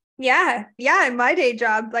 Yeah. Yeah. In my day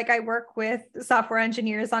job, like I work with software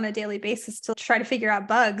engineers on a daily basis to try to figure out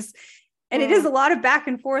bugs. And it is a lot of back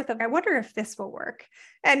and forth of, I wonder if this will work.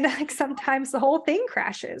 And like sometimes the whole thing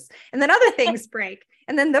crashes and then other things break.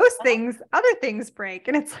 And then those other things break.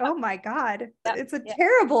 And it's, oh my God, it's a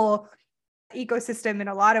terrible ecosystem in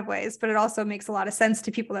a lot of ways, but it also makes a lot of sense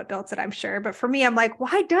to people that built it, I'm sure. But for me, I'm like,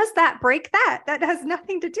 why does that break that? That has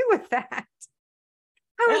nothing to do with that.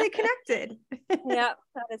 How are they connected? Yeah,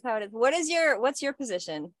 that is how it is. What's your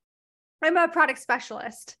position? I'm a product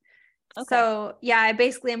specialist. Okay. So yeah, I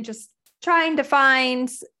basically am just trying to find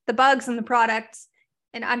the bugs in the product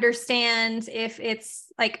and understand if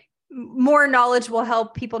it's like more knowledge will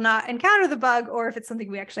help people not encounter the bug or if it's something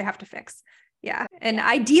we actually have to fix. Yeah. And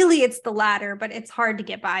ideally it's the latter, but it's hard to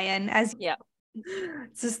get buy-in as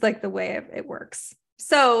it's just like the way it works.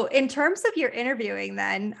 So in terms of your interviewing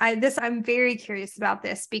then, I'm very curious about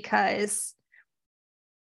this because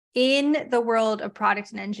in the world of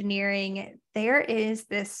product and engineering, there is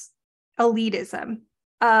this elitism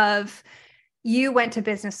of you went to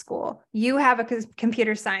business school, you have a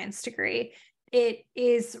computer science degree. It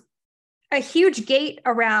is a huge gate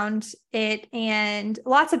around it and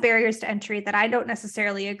lots of barriers to entry that I don't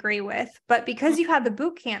necessarily agree with. But because you had the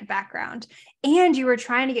boot camp background and you were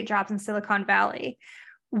trying to get jobs in Silicon Valley,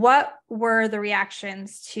 what were the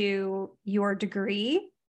reactions to your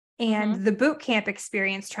degree and the boot camp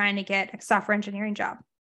experience trying to get a software engineering job?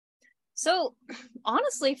 So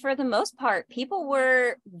honestly, for the most part, people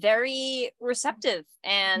were very receptive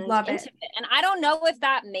and into it. And I don't know if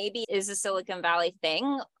that maybe is a Silicon Valley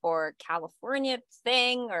thing or California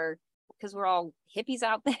thing, or because we're all hippies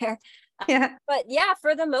out there. Yeah. But yeah,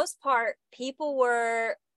 for the most part, people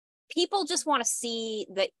just want to see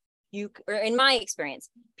that or in my experience,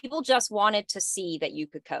 people just wanted to see that you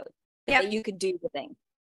could code, that you could do the thing.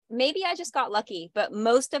 Maybe I just got lucky, but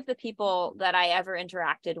most of the people that I ever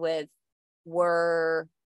interacted with were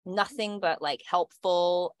nothing but like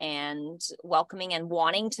helpful and welcoming and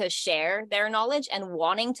wanting to share their knowledge and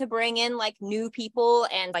wanting to bring in like new people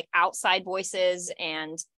and like outside voices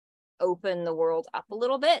and open the world up a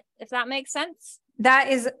little bit, if that makes sense. That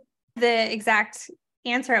is the exact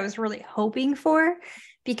answer I was really hoping for,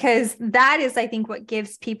 because that is, I think, what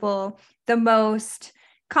gives people the most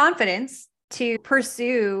confidence to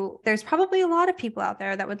pursue. There's probably a lot of people out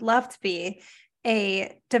there that would love to be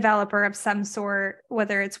a developer of some sort,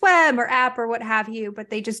 whether it's web or app or what have you, but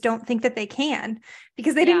they just don't think that they can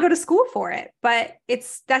because they didn't go to school for it. But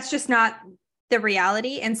that's just not the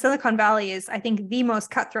reality. And Silicon Valley is, I think, the most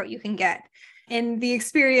cutthroat you can get in the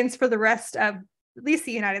experience for the rest of at least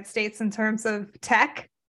the United States in terms of tech.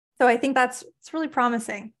 So I think it's really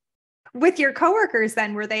promising. With your coworkers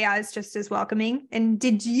then, were they just as welcoming? And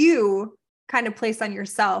did you kind of place on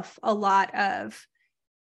yourself a lot of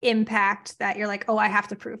impact that you're like, oh, I have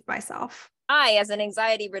to prove myself? I, as an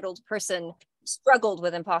anxiety-riddled person, struggled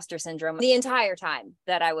with imposter syndrome the entire time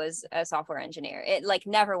that I was a software engineer. It like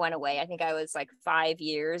never went away. I think I was like 5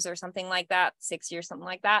 years or something like that, 6 years, something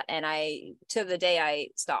like that. And to the day I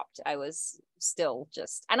stopped, I was still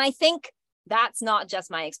and I think that's not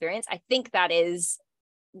just my experience. I think that is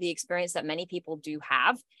the experience that many people do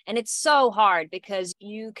have. And it's so hard because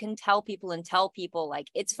you can tell people like,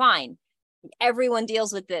 it's fine. Everyone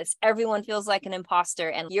deals with this. Everyone feels like an imposter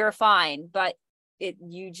and you're fine, but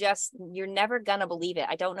you're never gonna believe it.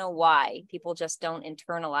 I don't know why people just don't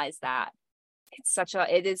internalize that.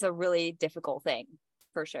 It is a really difficult thing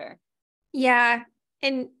for sure. Yeah.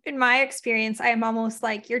 In my experience, I am almost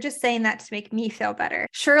like, you're just saying that to make me feel better.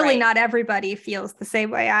 Surely not everybody feels the same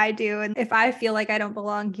way I do. And if I feel like I don't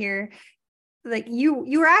belong here, like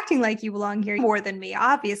you are acting like you belong here more than me.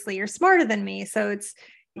 Obviously, you're smarter than me. So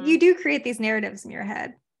you do create these narratives in your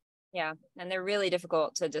head. Yeah. And they're really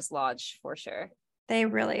difficult to dislodge for sure. They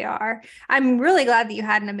really are. I'm really glad that you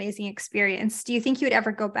had an amazing experience. Do you think you would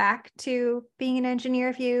ever go back to being an engineer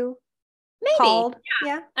if you called?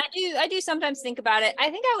 Yeah. I do sometimes think about it. I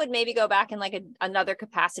think I would maybe go back in like another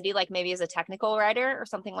capacity, like maybe as a technical writer or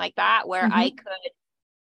something like that, where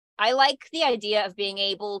I like the idea of being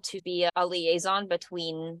able to be a liaison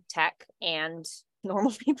between tech and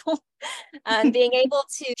normal people and being able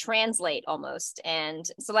to translate almost. And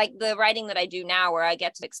so like the writing that I do now, where I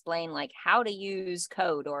get to explain like how to use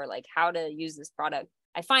code or like how to use this product,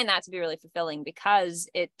 I find that to be really fulfilling because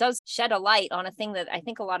it does shed a light on a thing that I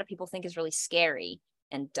think a lot of people think is really scary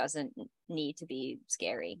and doesn't need to be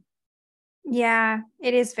scary. Yeah,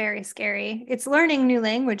 it is very scary. It's learning new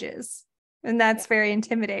languages, and that's very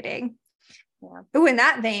intimidating. Yeah. Oh, in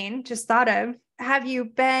that vein, just thought of, have you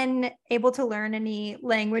been able to learn any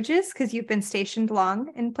languages because you've been stationed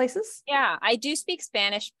long in places? Yeah, I do speak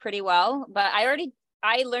Spanish pretty well, but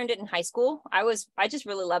I learned it in high school. I just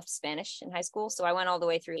really loved Spanish in high school. So I went all the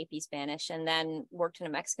way through AP Spanish and then worked in a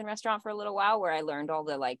Mexican restaurant for a little while where I learned all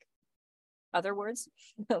the like other words,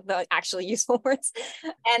 the actually useful words.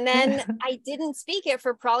 And then I didn't speak it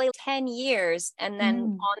for probably 10 years. And then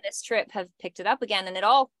on this trip have picked it up again and it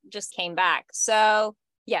all just came back. So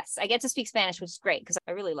yes, I get to speak Spanish, which is great because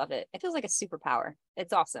I really love it. It feels like a superpower.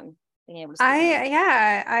 It's awesome. Being able to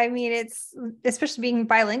I mean, it's especially being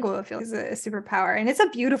bilingual, it feels a superpower, and it's a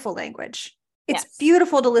beautiful language. It's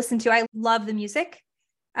beautiful to listen to. I love the music.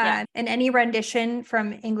 Yeah. And any rendition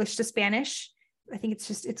from English to Spanish, I think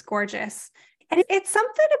it's gorgeous. And it's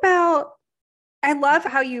something about, I love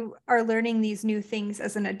how you are learning these new things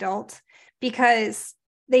as an adult, because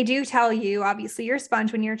they do tell you, obviously you're a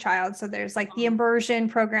sponge when you're a child. So there's like the immersion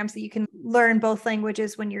programs that you can learn both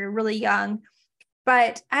languages when you're really young.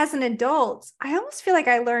 But as an adult, I almost feel like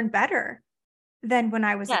I learned better than when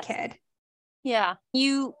I was a Yes. kid. Yeah.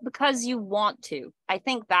 Because you want to. I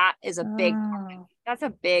think that is a big Oh. that's a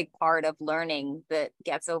big part of learning that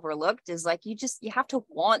gets overlooked, is like you have to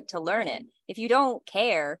want to learn it. If you don't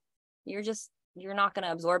care, you're not going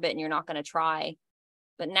to absorb it and you're not going to try.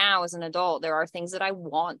 But now as an adult, there are things that I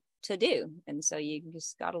want to do. And so you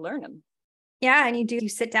just got to learn them. Yeah. And you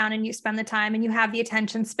sit down and you spend the time and you have the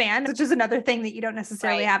attention span, which is another thing that you don't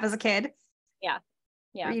necessarily Right. have as a kid. Yeah.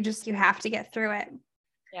 Yeah. Where you have to get through it.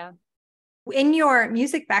 Yeah. In your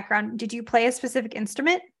music background, did you play a specific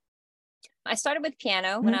instrument? I started with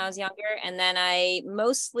piano when I was younger, and then I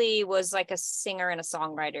mostly was like a singer and a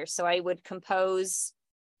songwriter. So I would compose.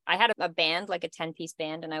 I had a band, like a 10-piece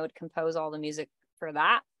band, and I would compose all the music for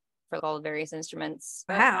that, for all the various instruments.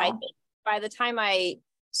 But Wow. by the time I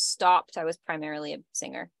stopped, I was primarily a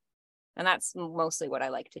singer, and that's mostly what I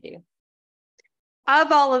like to do.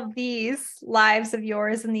 Of all of these lives of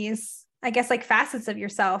yours and these, I guess, like facets of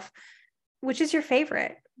yourself, which is your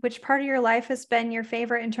favorite? Which part of your life has been your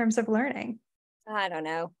favorite in terms of learning? I don't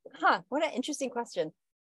know. What an interesting question.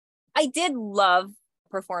 I did love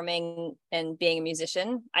performing and being a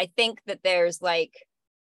musician. I think that there's like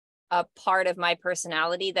a part of my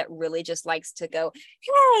personality that really just likes to go,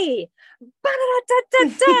 hey,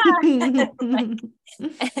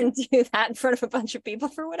 and do that in front of a bunch of people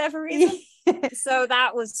for whatever reason. So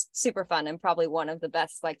that was super fun and probably one of the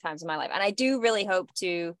best like times of my life. And I do really hope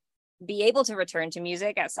to be able to return to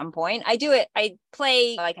music at some point. I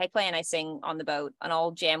play and I sing on the boat, and I'll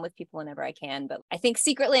jam with people whenever I can. But I think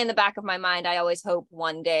secretly in the back of my mind, I always hope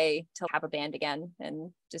one day to have a band again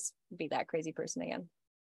and just be that crazy person again.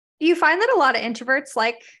 Do you find that a lot of introverts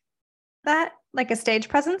like that, like a stage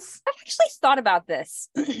presence? I've actually thought about this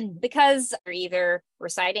because you're either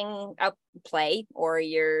reciting a play or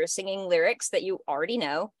you're singing lyrics that you already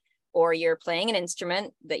know, or you're playing an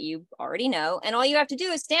instrument that you already know. And all you have to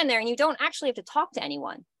do is stand there, and you don't actually have to talk to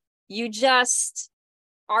anyone. You just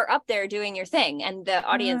are up there doing your thing, and the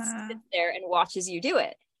audience sits there and watches you do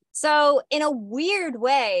it. So in a weird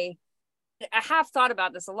way, I have thought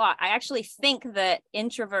about this a lot. I actually think that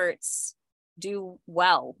introverts do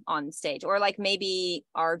well on stage, or like maybe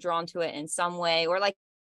are drawn to it in some way, or like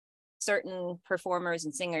certain performers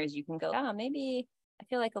and singers, you can go, maybe I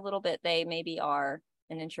feel like a little bit they maybe are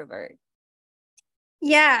an introvert.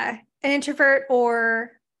 Yeah, an introvert,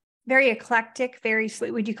 or very eclectic, very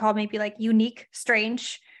sweet. Would you call maybe like unique,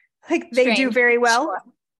 strange? Like they do very well. Sure.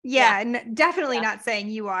 Yeah, definitely not saying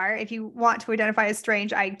you are. If you want to identify as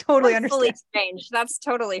strange, I totally understand. Fully strange. That's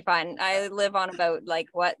totally fine. I live on a boat. Like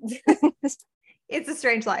what? It's a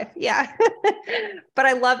strange life. Yeah. But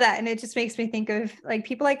I love that. And it just makes me think of like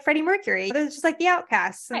people like Freddie Mercury. They're just like the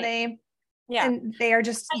outcasts, and they are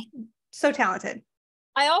just so talented.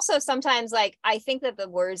 I also sometimes I think that the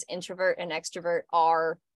words introvert and extrovert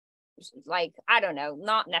are like, I don't know,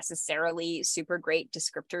 not necessarily super great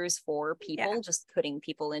descriptors for people, just putting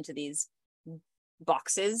people into these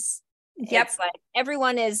boxes. Yep. It's like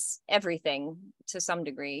everyone is everything to some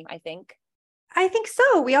degree, I think. I think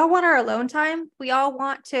so. We all want our alone time. We all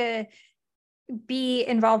want to be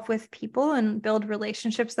involved with people and build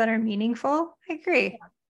relationships that are meaningful. I agree.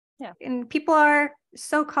 Yeah. And people are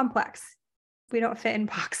so complex. We don't fit in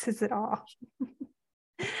boxes at all.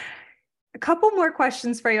 A couple more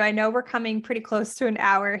questions for you. I know we're coming pretty close to an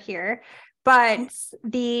hour here, but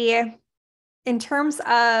in terms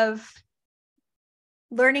of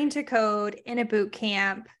learning to code in a boot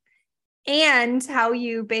camp and how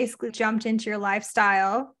you basically jumped into your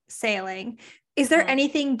lifestyle sailing, is there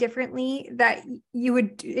anything differently that you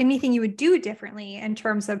would do differently in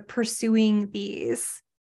terms of pursuing these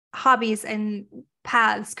hobbies and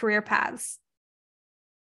career paths?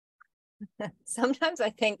 Sometimes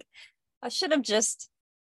I think I should have just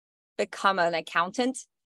become an accountant,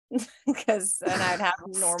 because then I'd have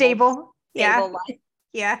normal, stable life.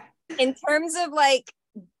 Yeah. In terms of like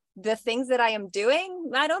the things that I am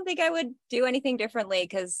doing, I don't think I would do anything differently,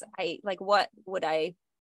 because what would I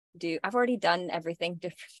do? I've already done everything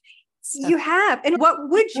differently. So. You have. And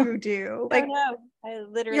what would you do? I don't know. I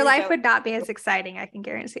literally your life would not be as exciting. I can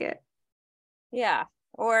guarantee it. Yeah.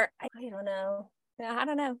 Or I don't know. Yeah, I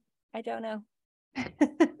don't know.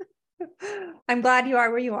 I'm glad you are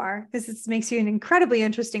where you are because this makes you an incredibly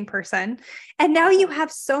interesting person. And now you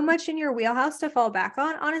have so much in your wheelhouse to fall back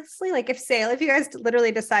on, honestly. Like if you guys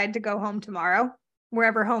literally decide to go home tomorrow,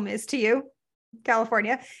 wherever home is to you,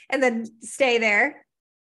 California, and then stay there,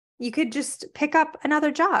 you could just pick up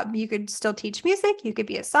another job. You could still teach music. You could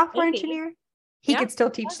be a software Maybe. engineer. He Yeah. could still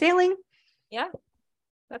teach sailing. Yeah,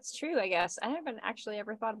 that's true, I guess. I haven't actually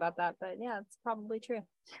ever thought about that, but yeah, it's probably true.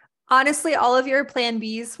 Honestly, all of your plan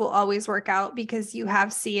Bs will always work out because you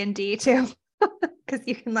have C and D too. Because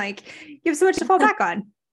you have so much to fall back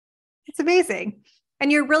on. It's amazing.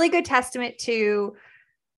 And you're a really good testament to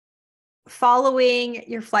following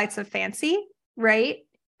your flights of fancy, right?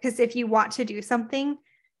 Because if you want to do something,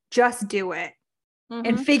 just do it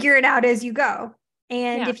and figure it out as you go.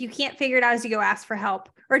 And if you can't figure it out as you go, ask for help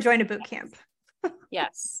or join a boot camp.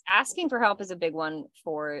 Yes. Asking for help is a big one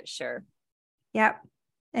for sure. Yep.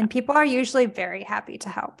 And people are usually very happy to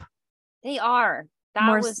help. They are.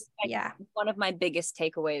 That was yeah. one of my biggest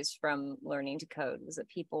takeaways from learning to code was that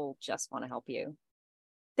people just want to help you.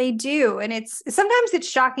 They do. And sometimes it's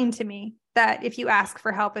shocking to me that if you ask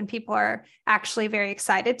for help and people are actually very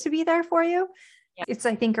excited to be there for you, it's,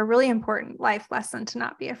 I think, a really important life lesson to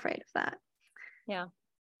not be afraid of that. Yeah.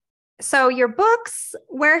 So your books,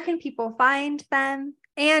 where can people find them?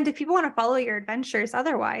 And if people want to follow your adventures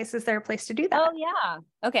otherwise, is there a place to do that? Oh, yeah.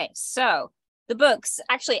 Okay. So the books,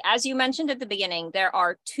 actually, as you mentioned at the beginning, there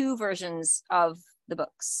are 2 versions of the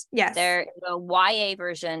books. Yes. There is a YA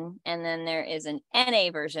version, and then there is an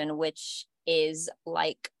NA version, which is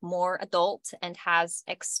like more adult and has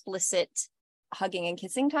explicit hugging and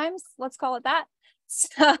kissing times. Let's call it that.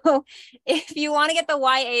 So if you want to get the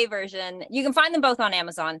YA version, you can find them both on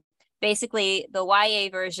Amazon. Basically, the YA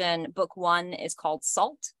version, book 1 is called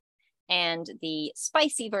Salt, and the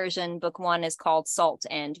spicy version, book 1 is called Salt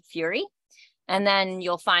and Fury. And then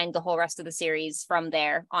you'll find the whole rest of the series from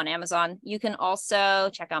there on Amazon. You can also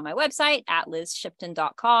check out my website at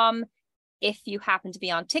lizshipton.com. If you happen to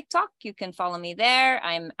be on TikTok, you can follow me there.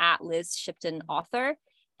 I'm at Liz Shipton Author.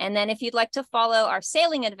 And then if you'd like to follow our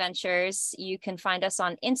sailing adventures, you can find us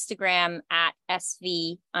on Instagram at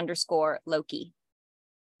SV_Loki.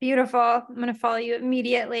 Beautiful. I'm going to follow you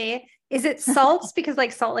immediately. Is it salt because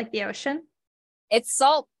salt like the ocean? It's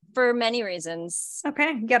salt for many reasons.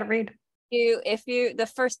 Okay. You got to read.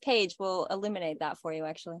 The first page will illuminate that for you,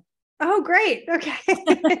 actually. Oh, great. Okay.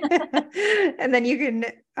 And then you can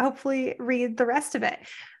hopefully read the rest of it.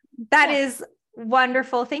 That is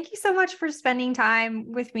wonderful. Thank you so much for spending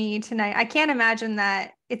time with me tonight. I can't imagine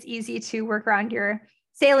that it's easy to work around your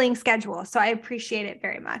sailing schedule. So I appreciate it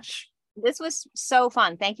very much. This was so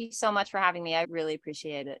fun. Thank you so much for having me. I really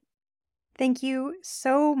appreciate it. Thank you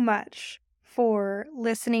so much for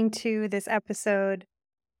listening to this episode.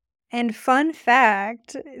 And fun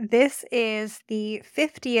fact, this is the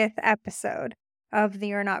 50th episode of the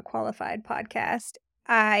You're Not Qualified podcast.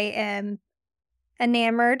 I am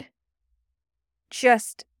enamored,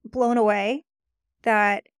 just blown away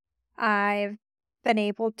that I've been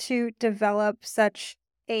able to develop such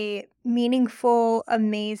a meaningful,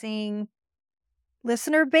 amazing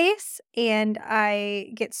listener base, and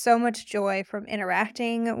I get so much joy from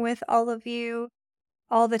interacting with all of you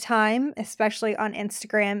all the time, especially on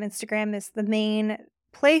Instagram. Instagram is the main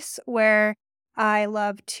place where I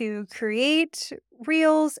love to create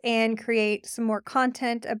reels and create some more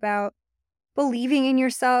content about believing in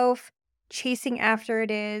yourself, chasing after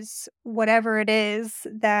whatever it is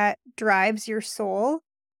that drives your soul,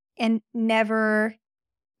 and never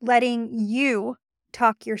letting you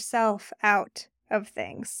talk yourself out of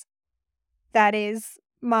things. That is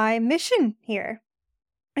my mission here.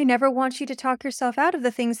 I never want you to talk yourself out of the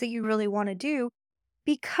things that you really want to do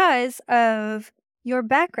because of your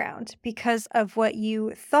background, because of what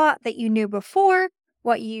you thought that you knew before,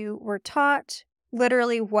 what you were taught,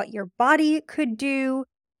 literally what your body could do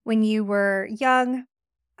when you were young.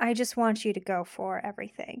 I just want you to go for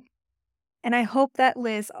everything. And I hope that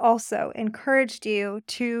Liz also encouraged you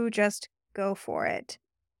to just go for it.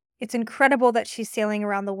 It's incredible that she's sailing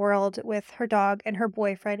around the world with her dog and her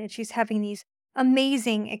boyfriend, and she's having these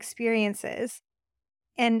amazing experiences.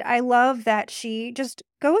 And I love that she just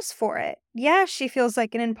goes for it. Yeah, she feels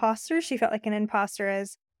like an imposter. She felt like an imposter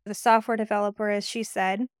as the software developer, as she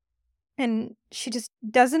said. And she just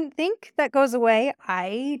doesn't think that goes away.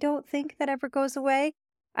 I don't think that ever goes away.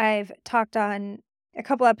 I've talked on a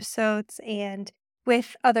couple episodes and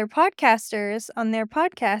with other podcasters on their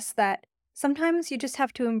podcasts that sometimes you just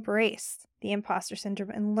have to embrace the imposter syndrome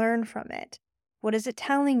and learn from it. What is it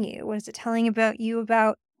telling you? What is it telling about you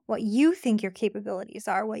about what you think your capabilities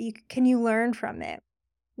are? Can you learn from it?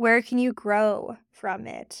 Where can you grow from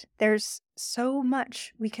it? There's so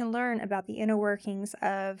much we can learn about the inner workings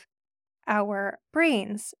of our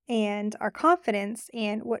brains and our confidence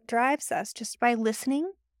and what drives us just by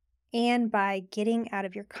listening and by getting out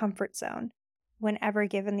of your comfort zone whenever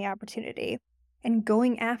given the opportunity and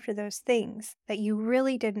going after those things that you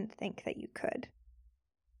really didn't think that you could.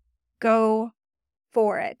 Go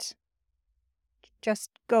for it. Just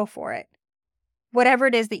go for it. Whatever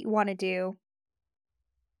it is that you want to do.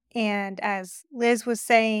 And as Liz was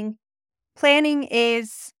saying, planning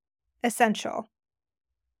is essential.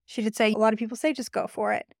 She did say a lot of people say just go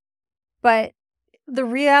for it. But the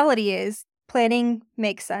reality is planning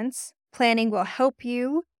makes sense. Planning will help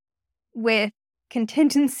you with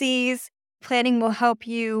contingencies. Planning will help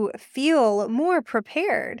you feel more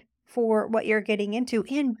prepared for what you're getting into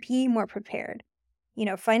and be more prepared,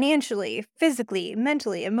 financially, physically,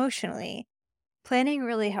 mentally, emotionally. Planning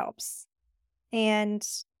really helps. And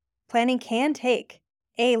planning can take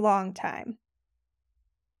a long time.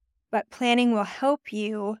 But planning will help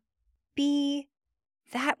you be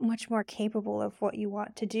that much more capable of what you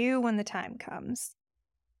want to do when the time comes.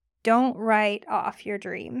 Don't write off your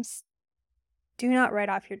dreams. Do not write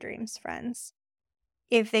off your dreams, friends.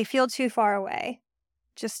 If they feel too far away,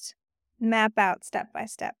 just map out step by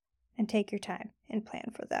step and take your time and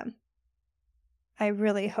plan for them. I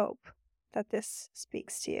really hope that this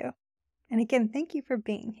speaks to you. And again, thank you for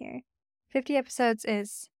being here. 50 episodes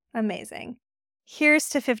is amazing. Here's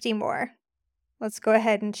to 50 more. Let's go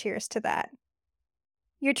ahead and cheers to that.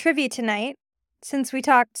 Your trivia tonight, since we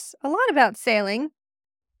talked a lot about sailing,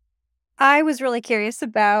 I was really curious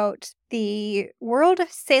about the world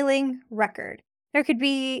sailing record. There could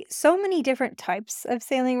be so many different types of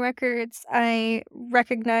sailing records I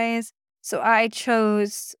recognize, so I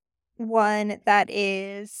chose one that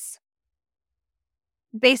is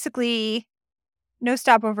basically no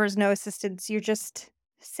stopovers, no assistance, you're just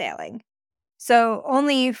sailing. So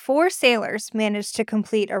only 4 sailors managed to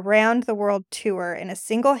complete a round-the-world tour in a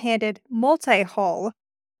single-handed multi-hull,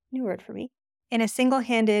 new word for me, in a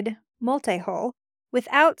single-handed multi-hull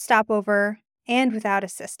without stopover and without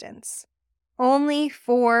assistance. Only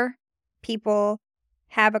 4 people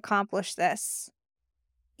have accomplished this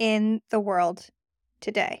in the world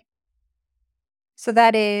today. So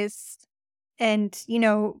that is, and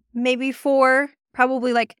maybe 4,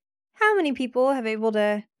 probably like how many people have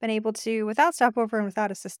been able to, without stopover and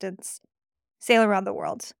without assistance, sail around the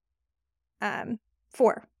world?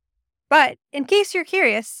 4. But in case you're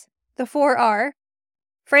curious, the 4 are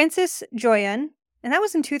Francis Joyon, and that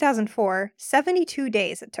was in 2004, 72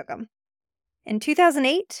 days it took him. In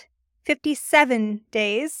 2008, 57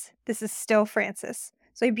 days. This is still Francis.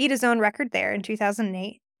 So he beat his own record there in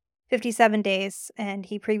 2008, 57 days, and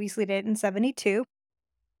he previously did it in 72.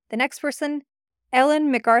 The next person,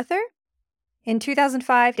 Ellen MacArthur, in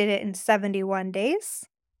 2005, did it in 71 days.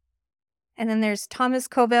 And then there's Thomas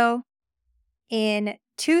Covell. In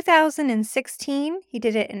 2016, he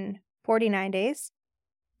did it in 49 days.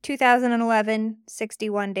 2011,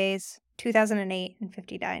 61 days. 2008, and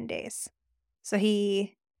 59 days. So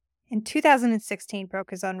he, in 2016,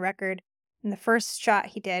 broke his own record. And the first shot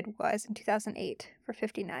he did was in 2008 for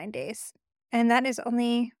 59 days. And that is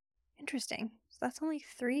only interesting. So that's only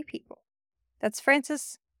 3 people. That's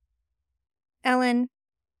Francis, Ellen,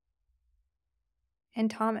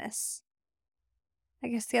 and Thomas. I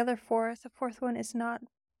guess the fourth one is not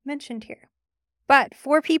mentioned here. But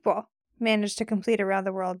 4 people managed to complete a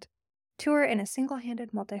round-the-world tour in a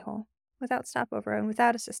single-handed multi-hull without stopover and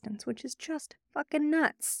without assistance, which is just fucking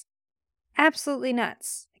nuts. Absolutely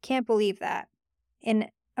nuts. I can't believe that. And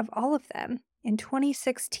of all of them, in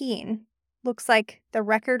 2016, looks like the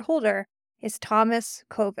record holder is Thomas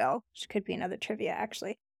Covell, which could be another trivia,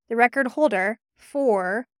 actually. The record holder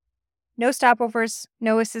for no stopovers,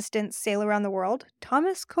 no assistance, sail around the world,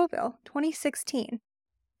 Thomas Covell, 2016.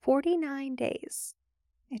 49 days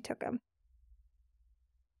it took him.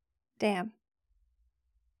 Damn.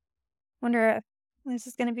 Wonder if Liz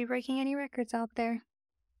is going to be breaking any records out there.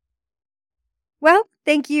 Well,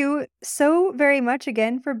 thank you so very much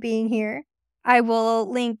again for being here. I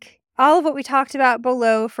will link all of what we talked about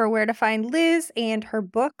below for where to find Liz and her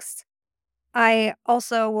books. I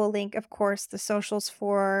also will link, of course, the socials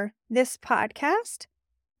for this podcast.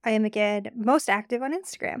 I am, again, most active on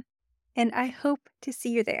Instagram, and I hope to see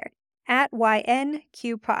you there at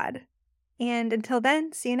YNQPod. And until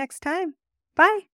then, see you next time. Bye.